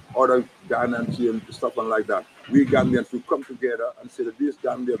Sall, other Ghanaians and stuff and like that. We Gambians will come together and say that this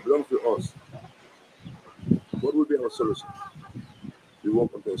Gambia belongs to us. What will be our solution? We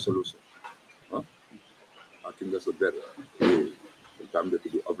work on the solution. I think that's a better way for Gambia to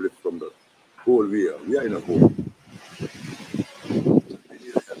be uplifted from the hole we are. We are in a hole. We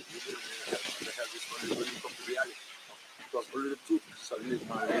need help. The help is only when you come to reality. Because only the truth shall live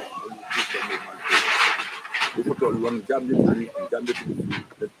man live, only the truth shall make man free. If at all you want Gambia to live, Gambia to be free,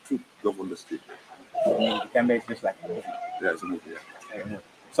 the truth govern the state. Gambia is just like a movie. Yeah, it's a movie, yeah.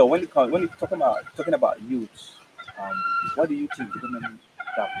 So when you're talking about youth, what do you think the government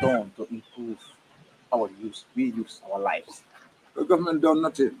have done to improve our youth, our lives? The government done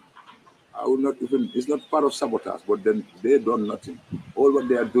nothing. I will not even, it's not part of sabotage, but then they done nothing. All what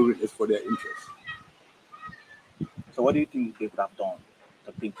they are doing is for their interest. So what do you think they would have done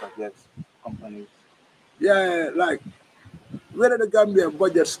to bring projects, companies? Yeah, like whether the Gambia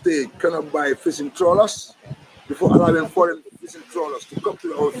budget state cannot buy fishing trawlers before allowing foreign fishing trawlers to come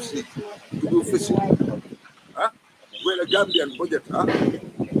to our sea to do fishing. Where the Gambian budget,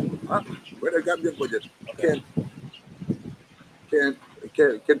 where the Gambian budget can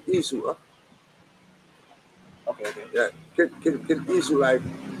issue, yeah, can issue like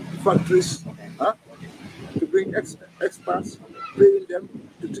factories, to bring experts, paying them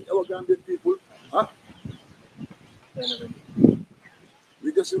to teach our Gambian people,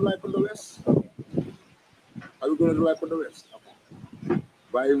 We just rely on the West. Are we going to rely on the West?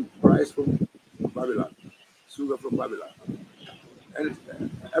 Buying rice from Babylon, sugar from Babylon, and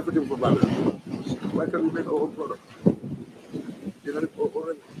everything from Babylon. Why can't we make our own product? You know,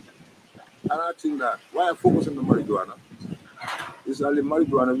 and I think that why I focus on the marijuana is only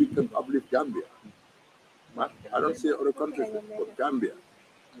marijuana we can uplift Gambia. I don't say other countries, but Gambia.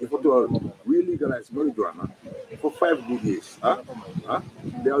 If we legalize marijuana for 5 good years,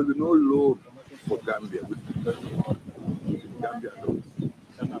 there will be no loan for Gambia with Gambia loans.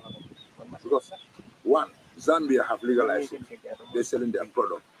 Because one, Zambia have legalized it. They're selling their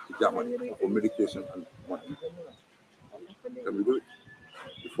product to Germany for medication and money. Can we do it?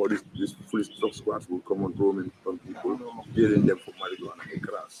 Before this foolish drug squads will come on roaming from people, dealing them for marijuana and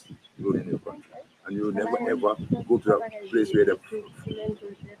grass, in your country. And you never ever go to a place where they're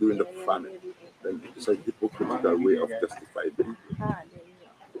doing the farming. Then it's a hypocritical way of justifying people.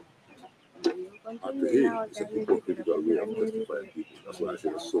 And to him, it's a hypocritical way of justifying people. That's why I say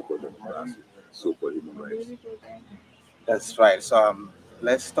it's so-called democracy, so-called human rights. That's right. So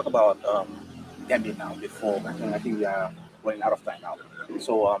let's talk about Gambia now. Before I think we are running out of time now.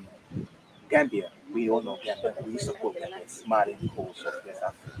 So Gambia, we all know Gambia. We used to call Gambia smiling coast of West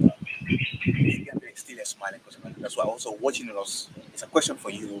Africa. Is Gambia still a smiling coast of Africa? That's why also watching us. It's a question for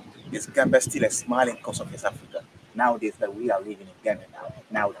you. Is Gambia still a smiling coast of West Africa? Nowadays that we are living in Gambia now.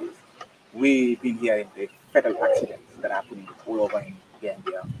 Nowadays, we've been hearing the fatal accidents that are happening all over in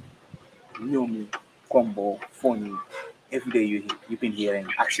Gambia. Nyomi, Combo, Phony. Every day you've been hearing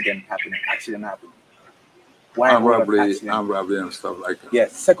accident happening. Why armed robbery and stuff like that.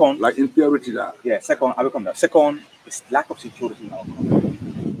 Yes. Second, like impurity that. Yeah. Second, I will come back. Second is lack of security in our country.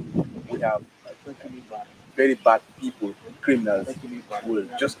 We have very bad people, criminals, who will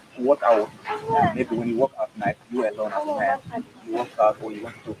just walk out. Maybe when you walk out at night, you alone as a man, you walk out or you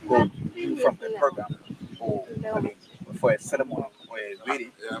want to go from the program or for a ceremony or a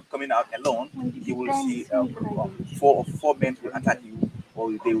lady coming out alone, you will see four men will attack you,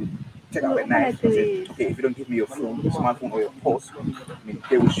 or they will take out a knife and say, okay, if you don't give me your phone, your smartphone, or your purse, I mean,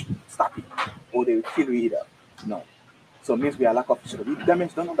 they will stop you, or they will kill you either. No. So it means we are lack of security. We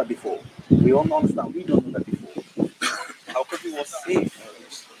Gambians don't know that before. We all understand. We don't know that before. Our country was safe.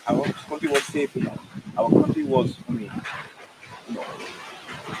 Our country was safe. You know. Our country was, I mean, you know,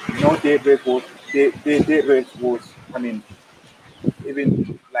 no daybreak was, I mean,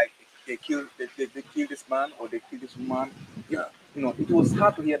 even like they killed this man or they killed this woman. Yeah. You know, it was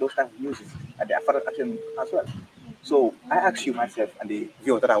hard to hear those type of news at the afforded action as well. So I ask you myself and the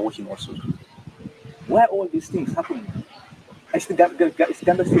viewers that are watching also, why all these things happening? It's Gambia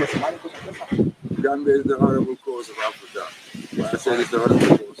serious money Gambia is the horrible cause of Africa. Why I say it's the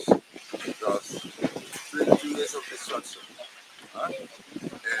horrible cause because 22 years of destruction. And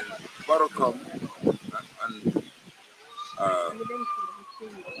Barrow come and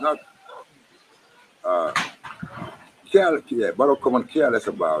not Barrow come and careless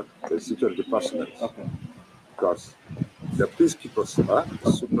about the security personnel. Okay. Because the peacekeepers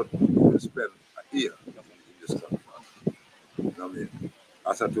should not even spend a year in this country. You know what I mean?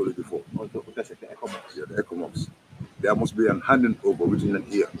 As I told you before, the economics. There must be an handing over within a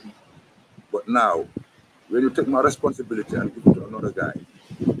year. But now, when you take my responsibility and give it to another guy,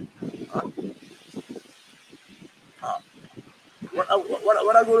 what am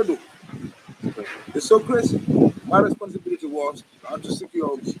I going to do? It's so crazy. My responsibility was to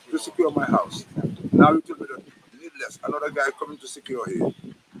secure my house. Now you tell me that needless, another guy coming to secure here.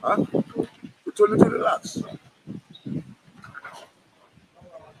 You told me to relax.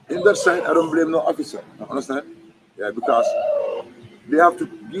 In that side, I don't blame no officer. Understand? Yeah, because they have to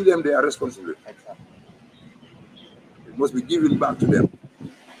give them their responsibility. It must be given back to them.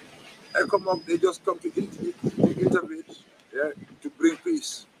 And come up, they just come to intervene, to bring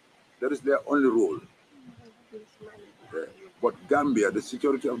peace. That is their only role. Yeah. But Gambia, the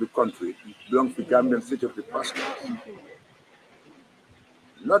security of the country, belongs to Gambian security personnel.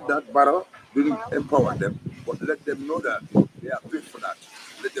 Not that Barrow didn't empower them, but let them know that they are paid for that.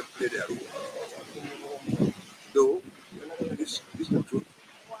 Let them play their role. Though, it's the truth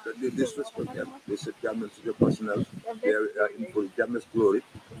that they disrespect them. They said Gambian security personnel, they are in for Gambia's glory.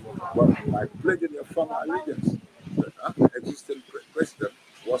 But I pledge in your former allegiance that existing president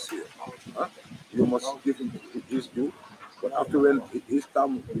was here. You must give him his due. But after when his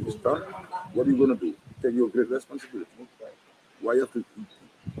term is done, what are you going to do? Take your great responsibility. Why you have to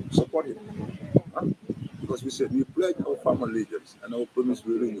support him? Because we said we pledge our former allegiance and our promise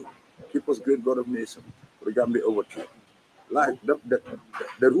we renew. Keep us great God of nation for the Gambia overture. Like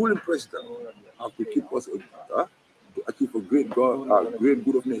the ruling president have to keep us to achieve a great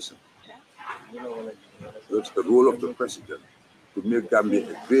good of nation. That's the role of the president, to make Gambia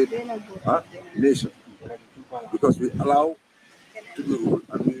a great nation. Because we allow to be ruled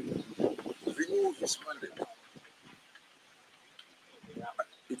and we renew his mandate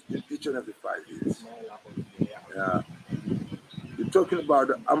each and every 5 years. You're talking about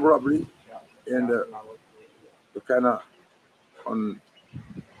the armed robbery and the kind of on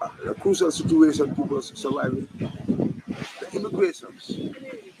a crucial situation people are surviving. The immigrations,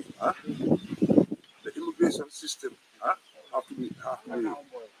 the immigration system have to be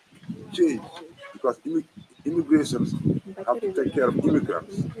changed because immigrations have to take care of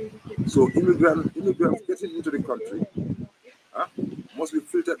immigrants. So immigrants getting into the country must be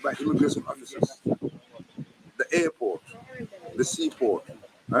filtered by immigration officers. The airport, the seaport,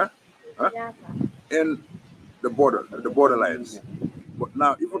 and the borderlines. But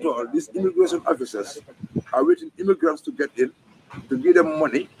now, if at all, these immigration officers are waiting immigrants to get in, to give them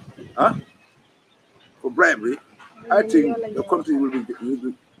money for bribery, I think the country will be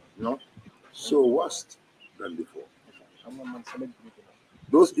so worse than before.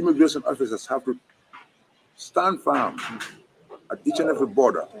 Those immigration officers have to stand firm at each and every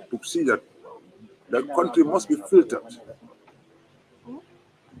border to see that the country must be filtered.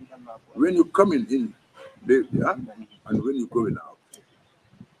 When you're coming in, and when you're going out,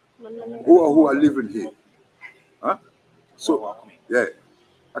 who are living here. So,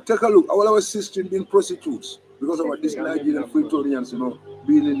 I take a look. All our sisters being prostitutes because of these Nigerian Freetonians,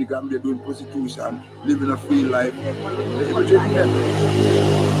 being in the Gambia doing prostitution, living a free life. They imitate them.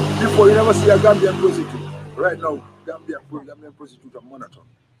 Before you never see a Gambian prostitute. Right now, Gambian prostitute are monotone.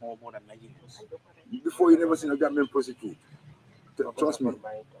 More than Nigerians. Before you never seen a Gambian prostitute. Trust me.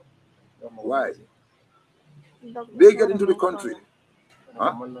 Why? They get into the country,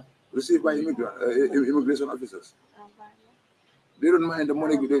 received by immigration officers. They don't mind the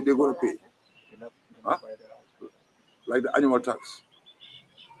money they're going to pay. like the animal tax.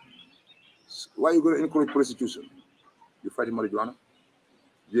 Why are you going to encourage prostitution? You're fighting marijuana,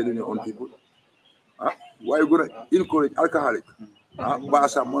 jailing your own people. Huh? Why are you going to encourage alcoholic?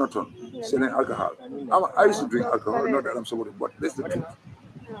 Basa monotone, selling alcohol. I used to drink alcohol, not that I'm somebody, but that's the truth.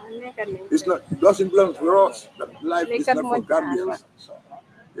 It's not, it doesn't belong to us. Life is not for Gambians.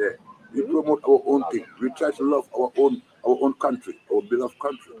 Yeah, we promote our own thing. We try to love our own country, our beloved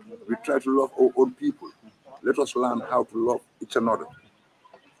country. We try to love our own people. Let us learn how to love each another.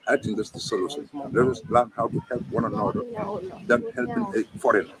 I think that's the solution. Let us learn how to help one another than helping a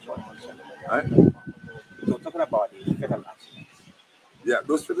foreigner. Right? So talking about the fatal accidents. Yeah,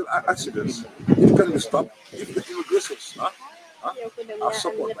 those fatal accidents, it can be stopped if the immigrations are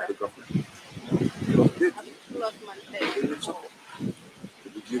supported by the government. They need support.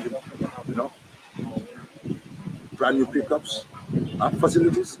 They give them, you know, brand new pickups,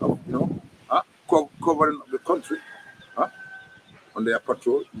 facilities of, covering the country on their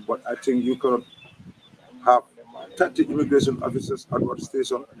patrol. But I think you cannot have 30 immigration officers at one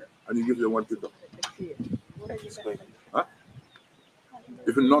station and you give them one pickup.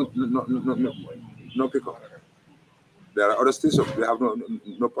 If no pickup. There are other stations, they have no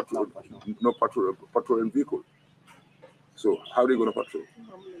patrolling vehicle. So how are they going to patrol?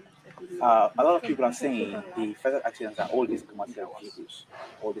 A lot of people are saying the fatal accidents are all these commercial vehicles,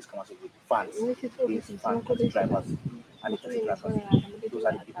 all these commercial vans, these van drivers, and the taxi drivers. Those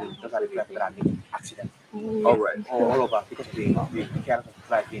are the people, those are the drivers that are making accidents. All right. All over, because the care of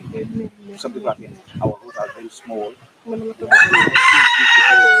driving. Some people are saying our roads are very small. Those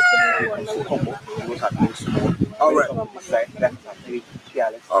are very small. All right. Very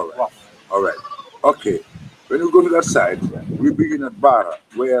careless, All right. rough. All right. Okay. When we go to that side, we begin at Barra,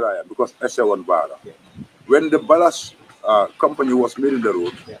 where I am, because SL1 Barra. When the ballast company was made in the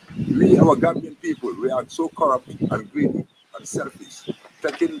road, we, our Gambian people, we are so corrupt and greedy and selfish,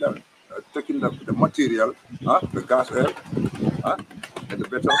 taking the material, the gas oil, and the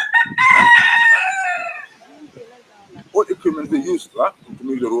better, all equipment they used to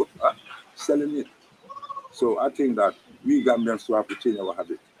make the road, selling it. So I think that we Gambians have to change our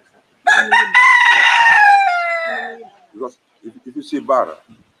habit. Because if you see Barra,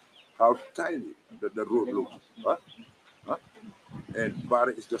 how tiny the road looks, and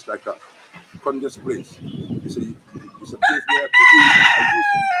Barra is just like a congested place. It's a place where people are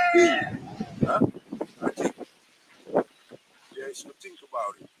used to being. I think there is to think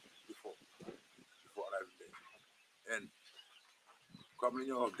about it before arriving there. And coming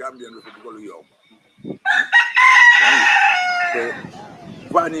in Gambian with the Golo the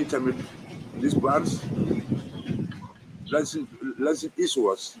van intermit these vans, license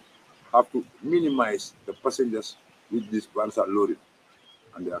issuers have to minimize the passengers with these vans are loaded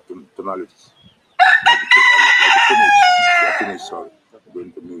and their tonalities. Sorry,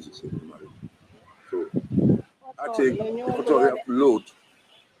 going to music. So I think if you have to load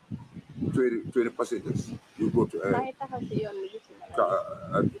 20 passengers, you go to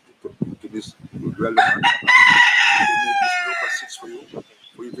this relevant. They make this local seats for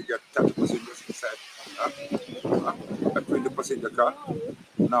you to get 30 passengers inside a 20 passenger car.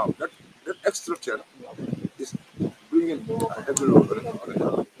 Now that extra 10 is bringing a heavy load on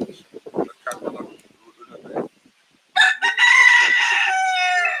the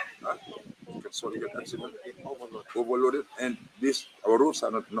so you get accident, overloaded, and our roads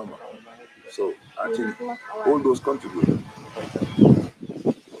are not normal. So I think all those contribute.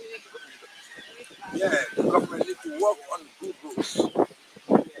 Yeah, the government need to work on good roads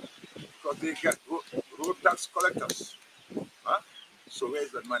because they get road tax collectors. So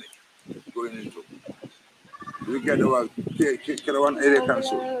where's that money going into? We get our Kerawan area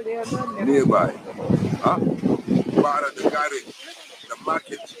council nearby. Part of the garage, the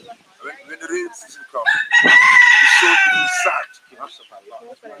market. When the rain season comes, it's so sad.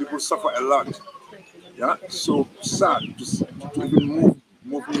 People suffer a lot. Yeah, so sad to even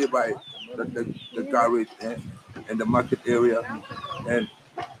move nearby the garage and the market area, and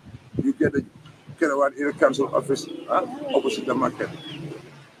you get the Kerawan area council office opposite the market.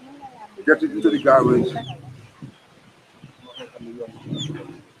 Get it into the garage.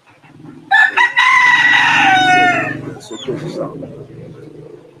 So close this out.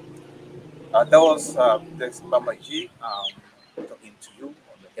 That was Bambaji talking to you on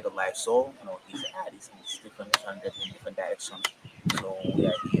the Ghetto Live Show. He's an artist in different genres in different directions. So we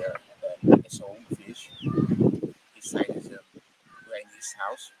are here at SO Fish. His side is we're in his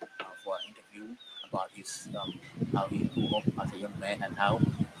house for an interview about his how he grew up as a young man and how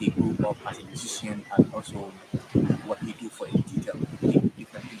he grew up as a musician, and also what he do for a detail,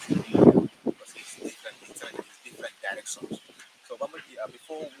 different things in detail, because it's different directions.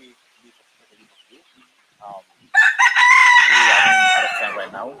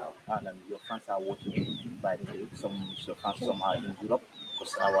 now, and your fans are watching by the way. Some fans, some are in Europe,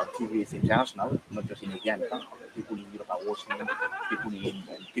 because our TV is international, not just in Uganda. People in Europe are watching it. People in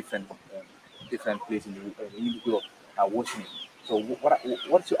different places in Europe are watching it. So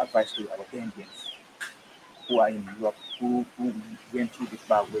what's your advice to our Gambians who are in Europe, who went through this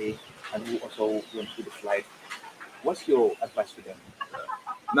bad way, and who also went through the flight? What's your advice to them?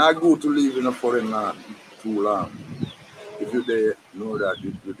 Not good to live in a foreign land too long. If you there, know that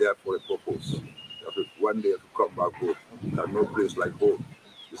you're there for a purpose. You have to, one day you have to come back home. There's no place like home.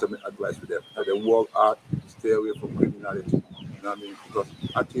 This is my advice to them. That they work hard, stay away from criminality. You know what I mean? Because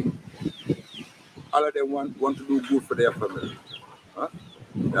I think all of them want to do good for their family. Huh?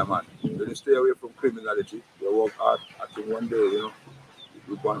 Yeah, man. When you stay away from criminality, you work hard. I think one day,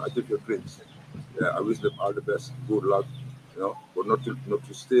 you're going to achieve your dreams. Yeah, I wish them all the best, good luck, but not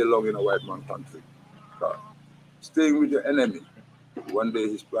to stay long in a white man country. Staying with your enemy, one day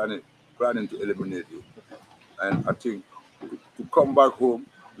he's planning to eliminate you. And I think to come back home,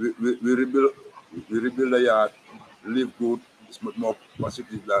 we rebuild the yard, live good. It's much more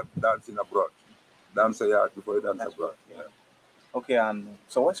positive than dancing abroad. Dance a yard before you dance abroad. Yeah. Okay,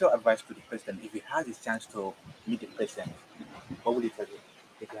 so what's your advice to the president if he has his chance to meet the president? What would he tell you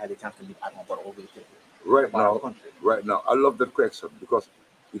if he had a chance to meet Adam? What would he tell you? Right now, I love that question because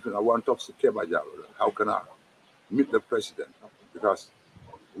if I want to talk to Kebaja, how can I meet the president? Because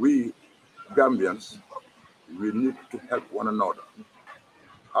we Gambians, we need to help one another.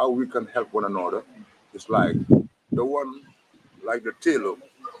 How we can help one another is like the tailor,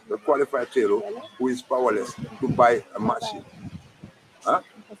 the qualified tailor who is powerless to buy a machine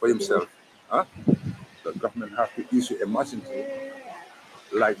for himself. The government has to issue a machine to him.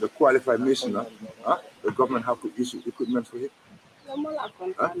 Like the qualified masoner, the government have to issue equipment for him.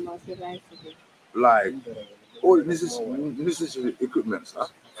 Like all necessary equipment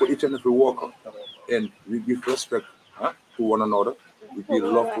for each and every worker. And we give respect to one another. We give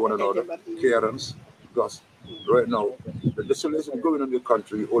love to one another, parents, because right now, the desolation going on in the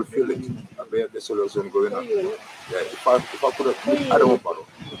country, we all feel it. A bare desolation going on. Yeah, if I could have met Adam Barrow,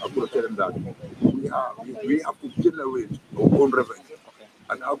 I could have told him that we have to generate our own revenue.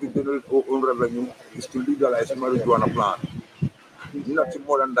 And how to generate our own revenue is to legalize marijuana plant. Nothing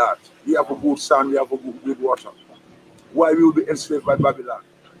more than that. We have a good sun, we have a good water. Why we will be enslaved by Babylon?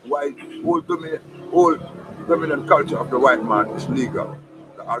 Why all dominant culture of the white man is legal?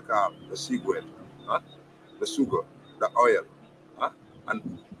 The alcohol, the cigarette, the sugar, the oil,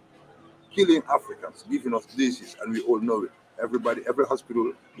 and killing Africans, giving us diseases, and we all know it. Every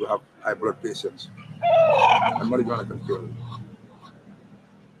hospital will have high blood patients, and marijuana can kill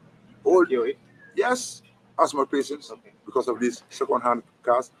it. Yes, asthma patients, because of this second-hand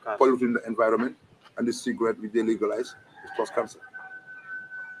cars polluting the environment, and the cigarette we delegalize, it causes cancer.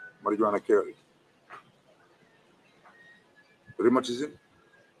 Marijuana kills it. Rheumatism,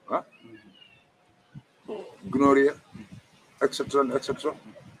 gonorrhea, etc., etc.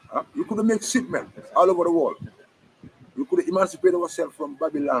 You could make sick men all over the world. We could emancipate ourselves from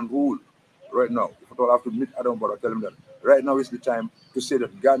Babylon rule right now. If I have to meet Adam Barrow, tell him that right now is the time to say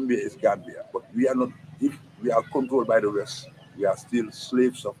that Gambia is Gambia. But we are not, if we are controlled by the West, we are still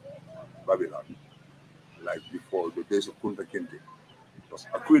slaves of Babylon. Like before the days of Kunta Kinte. Because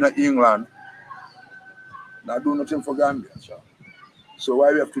a queen of England not do nothing for Gambia. So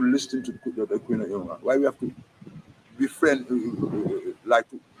why we have to listen to the queen of England? Why we have to be friends,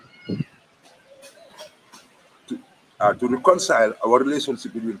 to reconcile our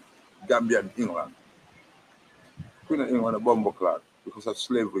relationship between Gambia and England? Queen of England a bomber clad because of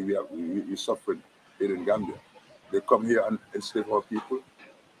slavery we suffered here in Gambia. They come here and enslave our people,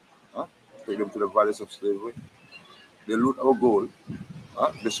 take them to the valleys of slavery. They loot our gold,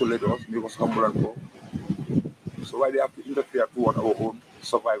 desolate us, make us humble and poor. So why they have to interfere toward our own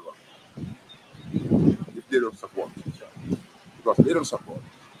survival if they don't support? Because they don't support,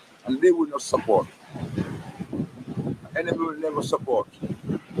 and they will not support. An enemy will never support.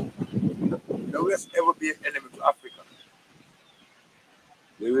 The West ever be an enemy to Africa.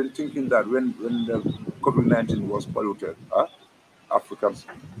 They were thinking that when the COVID-19 was polluted, Africans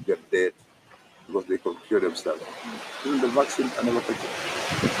get dead because they could cure themselves. Even the vaccine can never take it.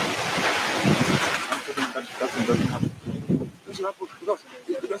 That doesn't happen. It doesn't happen because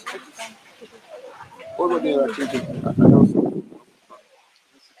all what they were thinking, and also.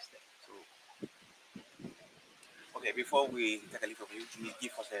 Okay, before we take a leave of you, can you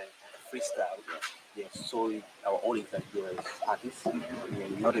give us a freestyle? Yes, so our audience that you're an artist,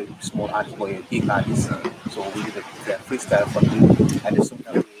 you're not a small artist, but you're a big artist. So we did a freestyle from you, and then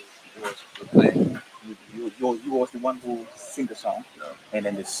sometimes you you was the one who sing the song, and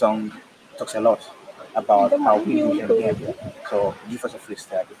then the song talks a lot about how we live in Gambia. So give us a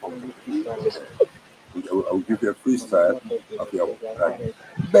freestyle before. I'll give you a freestyle of your like.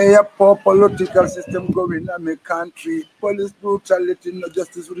 They a poor political system going on my country. Police brutality, no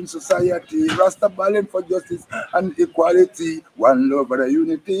justice within society. Rasta balling for justice and equality. One love and a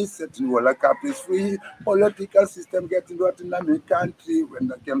unity, setting all the captives free. Political system getting rotten in my country. When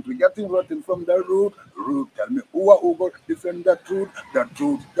the country getting rotten from the root. Tell me who go defend the truth. The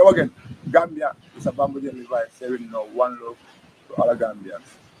truth. Go again. Gambia is a Bambaji revive, saying no one love to all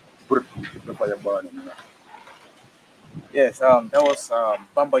Gambians. Put the fire burning. Yes, that was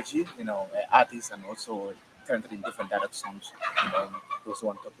Bambaji, an artist and also talented in different directions. Those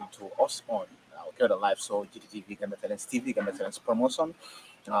one talking to us on Ghetto Live, so GTTV, Gambia Talents TV, Gambia Talents Promotion,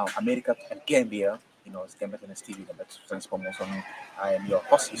 America and Gambia, it's Gambia Talents TV, Gambia Talents Promotion. I am your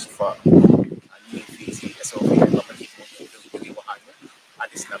host, Yusufa.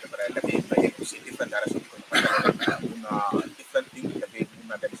 Artist na different directions, different things different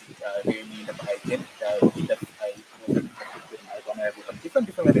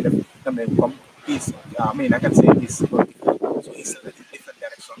peace. I mean, I can say peace. So he's a different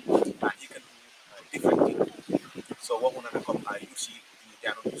direction, and he can do different things. So what one of them you see they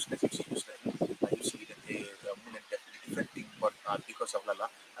are not useless. You see that the women different thing, but because of Lala,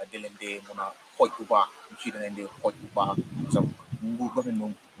 they mona hot uba, you see them they hot uba. So move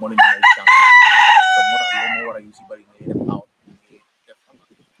government money chance. So more you see, but in out.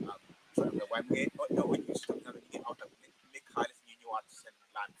 So the one way, when you stop get out of make highest you want to send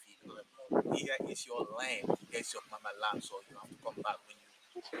land fee. Here is your land, here's your mama land, so you have to come back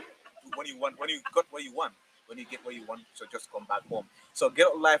when you want, when you got what you want, when you get what you want, so just come back home. So get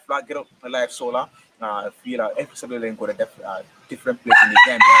out life, get out life solar. Feel episode then go to different place in the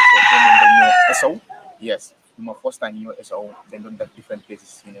Gambia. So yes, my first time SO, then done that different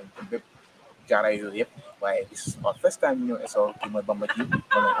places, Jara why this is my first time, SO to my Bambaji.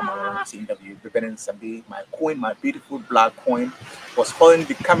 I'm interview preparing Sunday. My coin, my beautiful black coin, was holding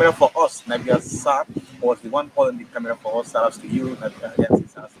the camera for us. Nabia Sar was the one holding the camera for us. Shout out to you, Nabia.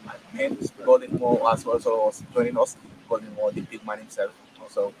 My man, Golden Moore was also joining us. Golden Moore, the big man himself,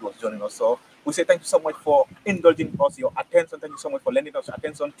 also was joining us. So we say thank you so much for indulging us your attention. Thank you so much for lending us your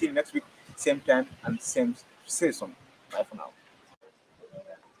attention. Till next week, same time and same season. Bye for now.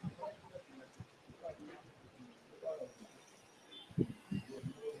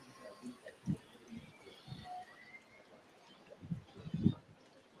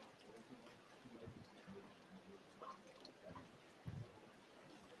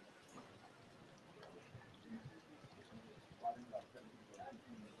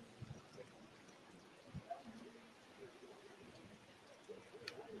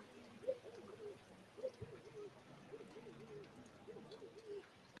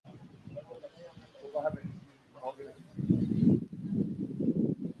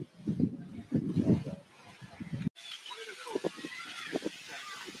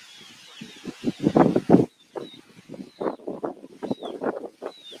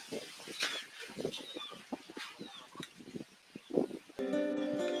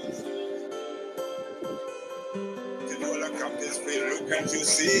 Can't you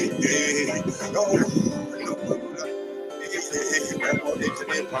see? No,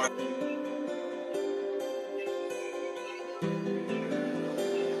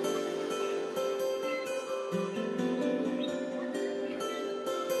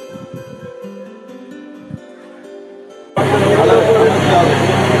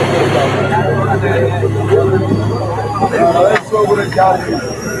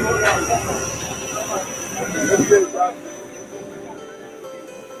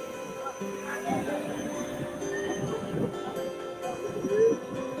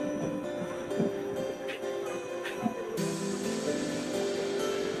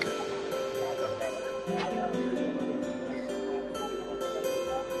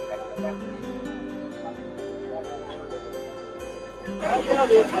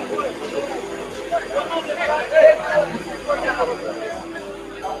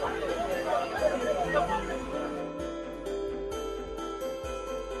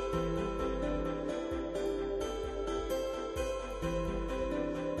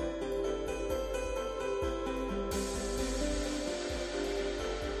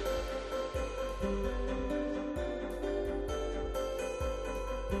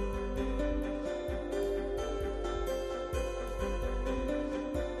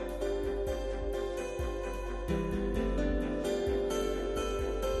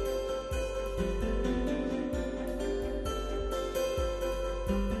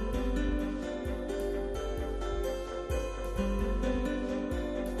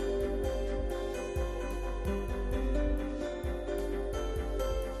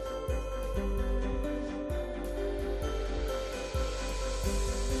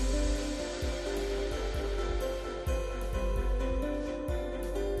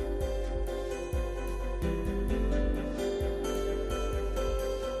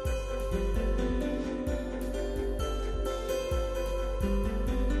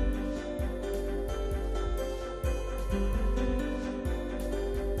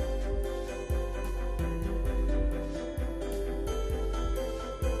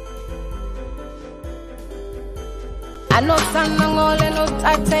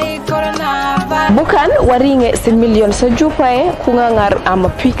 bukan waringe si million sa jupae kungangar ama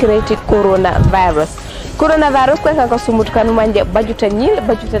pikreti coronavirus ko ka sumut kanu manje bajuta nyile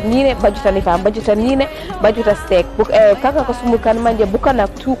bajuta nine bajuta nifa bajuta nine bajuta stek kaka ko sumut kanu manje bukana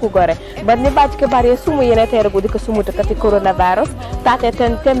tuku gore badne baj ke bare sumu yene tere gudi ko sumut kati coronavirus tate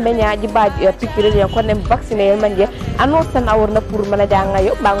ten tembe nyaaji baj pikreti ko nem vacciner manje anotan awurna pour mana janga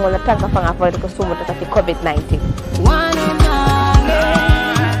yo bangol tanka fanga fa ko sumut kati covid-19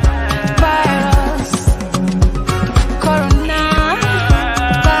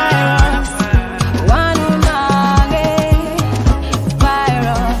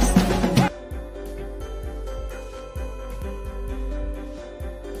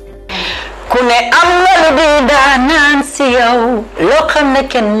 kune amna lu di daanan si yow loo xam ne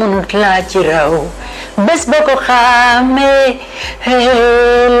kenn mënut laa ci raw bés boo ko xamee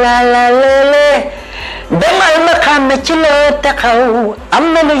la la lele demal ma xame ci loo taxaw am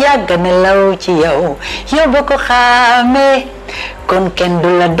na lu yàgg ne law ci yow yow boo ko xamee kon kenn du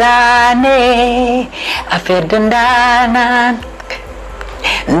la daane affaire de ndaanan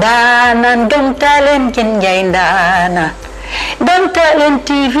Gam Talent ken njay ndaana Gam Talent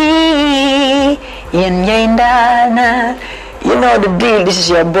TV yen njay ndaana. You know the deal. This is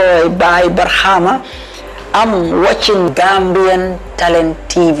your boy Bai Barhama. I'm watching Gambian Talent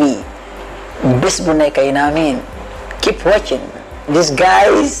TV. Bis bu nekk yi naa mean. Keep watching. These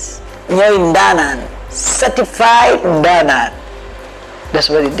guys ñooy ndaanaan, certified ndaanaan. That's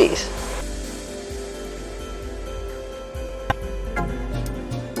what it is.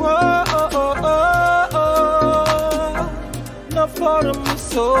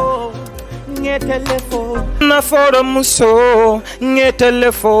 Na foro muso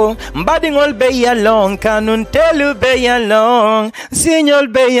ngetelefo mbadingol be yalong kanun telu be yalong signol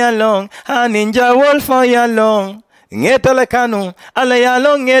be yalong aninja wolf yalong ngetele kanu ala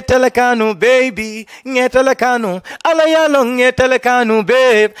yalong ngetele kanu baby ngetele kanu ala yalong ngetele kanu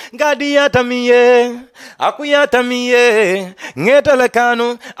babe gadi yatamiye akuyatamiye ngetele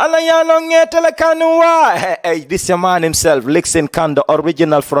kanu ala yalong ngetele kanu wa hey, this your man himself Lixin Kanda,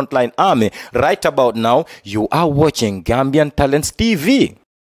 original Frontline Army. Right about now you are watching Gambian Talents TV.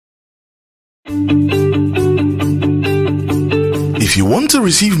 If you want to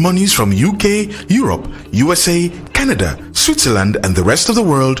receive monies from UK, Europe, USA, Canada, Switzerland, and the rest of the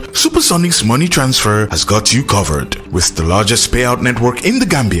world, Supersonic's money transfer has got you covered. With the largest payout network in the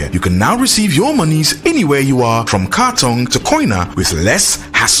Gambia, you can now receive your monies anywhere you are, from Kartong to Koina, with less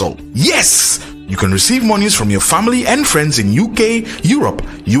hassle. Yes! You can receive monies from your family and friends in UK, Europe,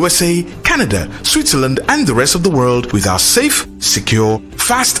 USA, Canada, Switzerland, and the rest of the world with our safe, secure,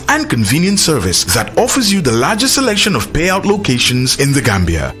 fast, and convenient service that offers you the largest selection of payout locations in the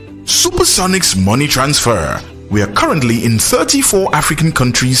Gambia. Supersonic's Money Transfer. We are currently in 34 African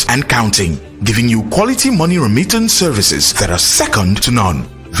countries and counting, giving you quality money remittance services that are second to none.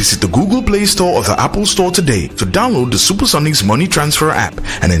 Visit the Google Play Store or the Apple Store today to download the Supersonics Money Transfer app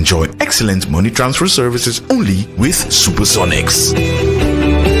and enjoy excellent money transfer services only with Supersonics.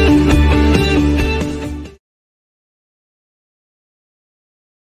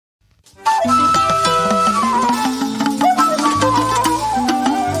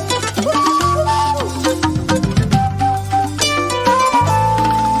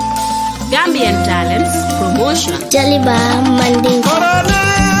 Gambian Talents Promotion. Jaliba Manding.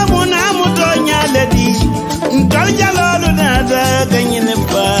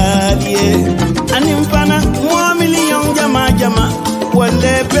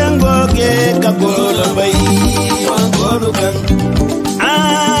 Wale pengo ke kabolo bai wangoro kan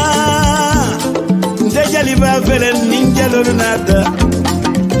ndejali ba vele ninja lolu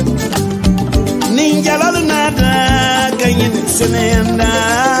nada kanyin senenda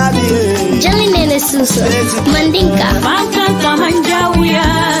jali nene suso mandinka Fankanta manjawia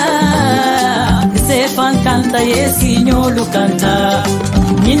se fankanta yesi nyolu kanta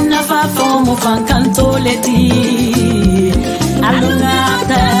minna fa fomu fankanto leti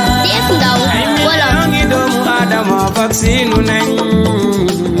alungata wala ngido adama vaccine nai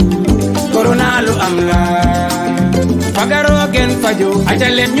corona lu amla pagaro gen fajo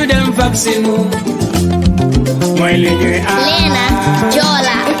ajale ñu dem vaccine moy li ñuy lena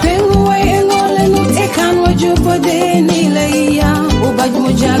jola pengu way ngole no ekan wajupo de ni leya ubaj mo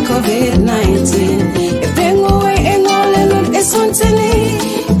ja covid-19 pengu way ngole no esontene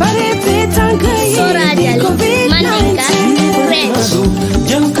bare petanka yi covid-19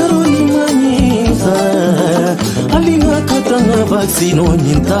 jankaroni manifa alina katanga vaccine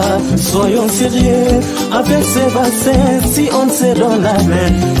vaccins soyons sérieux avec ces vaccins. Si on se donne la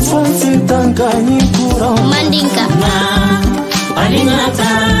main, faut-il t'en gagner courant. Mandinka.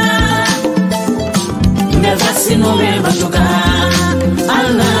 Alingata, me vaccino me batuka.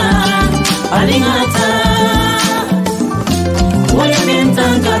 Allah, alingata, wale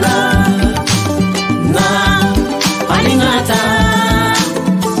mentangala. Na, alingata,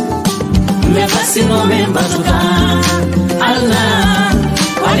 me vaccino me batuka. Allah,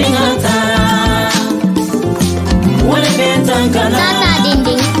 alingata, wale mentangala. Tata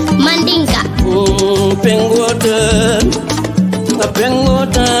dinding, Mandinka.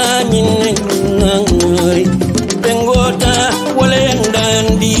 Pengota nyinengari pengota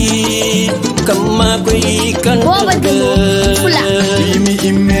walendandi kama kuikan pula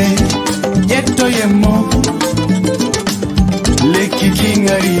ime Ghetto yemo leki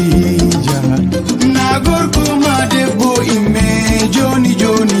kingari jama nagor kuma debo ime joni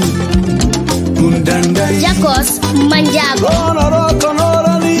undandai Jakos Manjago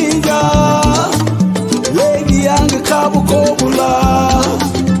konora ninja lady yang kabu kobula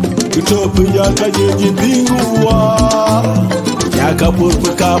kutopu yaka jeji bingua yaka purpu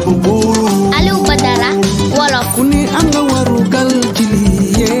kabu buru Alu Badara Wolof kuni anga warugal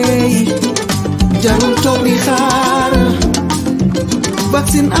jiliye jarul togi xaar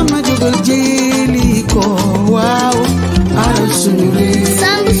vaccine ama jogal jeli ko waaw aral suñu réew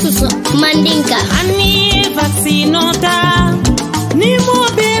Sambu Susu Mandinka Ani vaccinota ni mo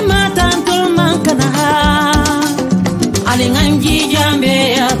be matantul mankana alinganji jambe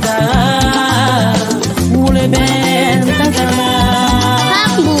aka ule ben takala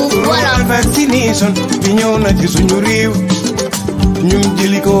Pambu Wolof vaccination bi ñëw na ci suñu réew ñun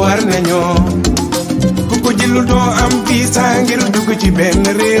jëli ko war nañoo ku ko jëlul doo am visa ngir dugg ci benn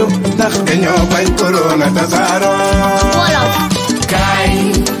réew ndax dañoo bañ corona tasaaro Wolof kay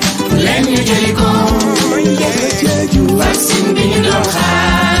leen ñu jëli ko vaccine bi ñu doon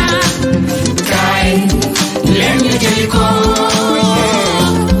xaar kay leen ñu jëli ko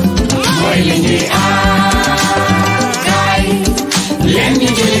mooy li ñuy aar kay leen ñu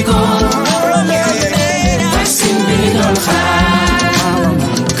jëli ko vaccine bi ñu doon xaar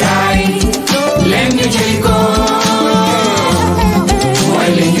kay leen ñu jëli ko mooy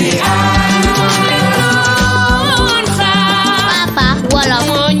li ñuy aar Papa Wolof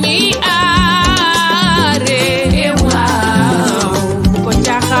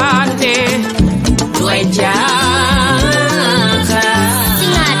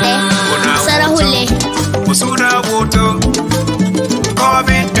Singate Sarahule Usuna buto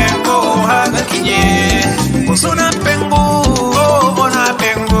COVID pengo haga kinye Usuna pengo ona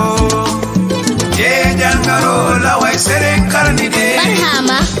pengo Je jangaro la wai seren karni de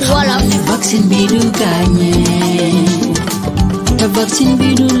Barhama Wolof vaccine bi du gagné te vaccine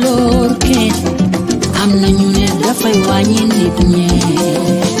bi du lor kenn am na ñu ne dafay wàññi nit ñi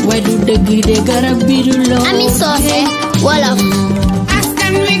waaye du dëgg de garab bi du lor Ami Sose Wolof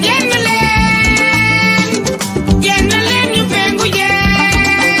askan wi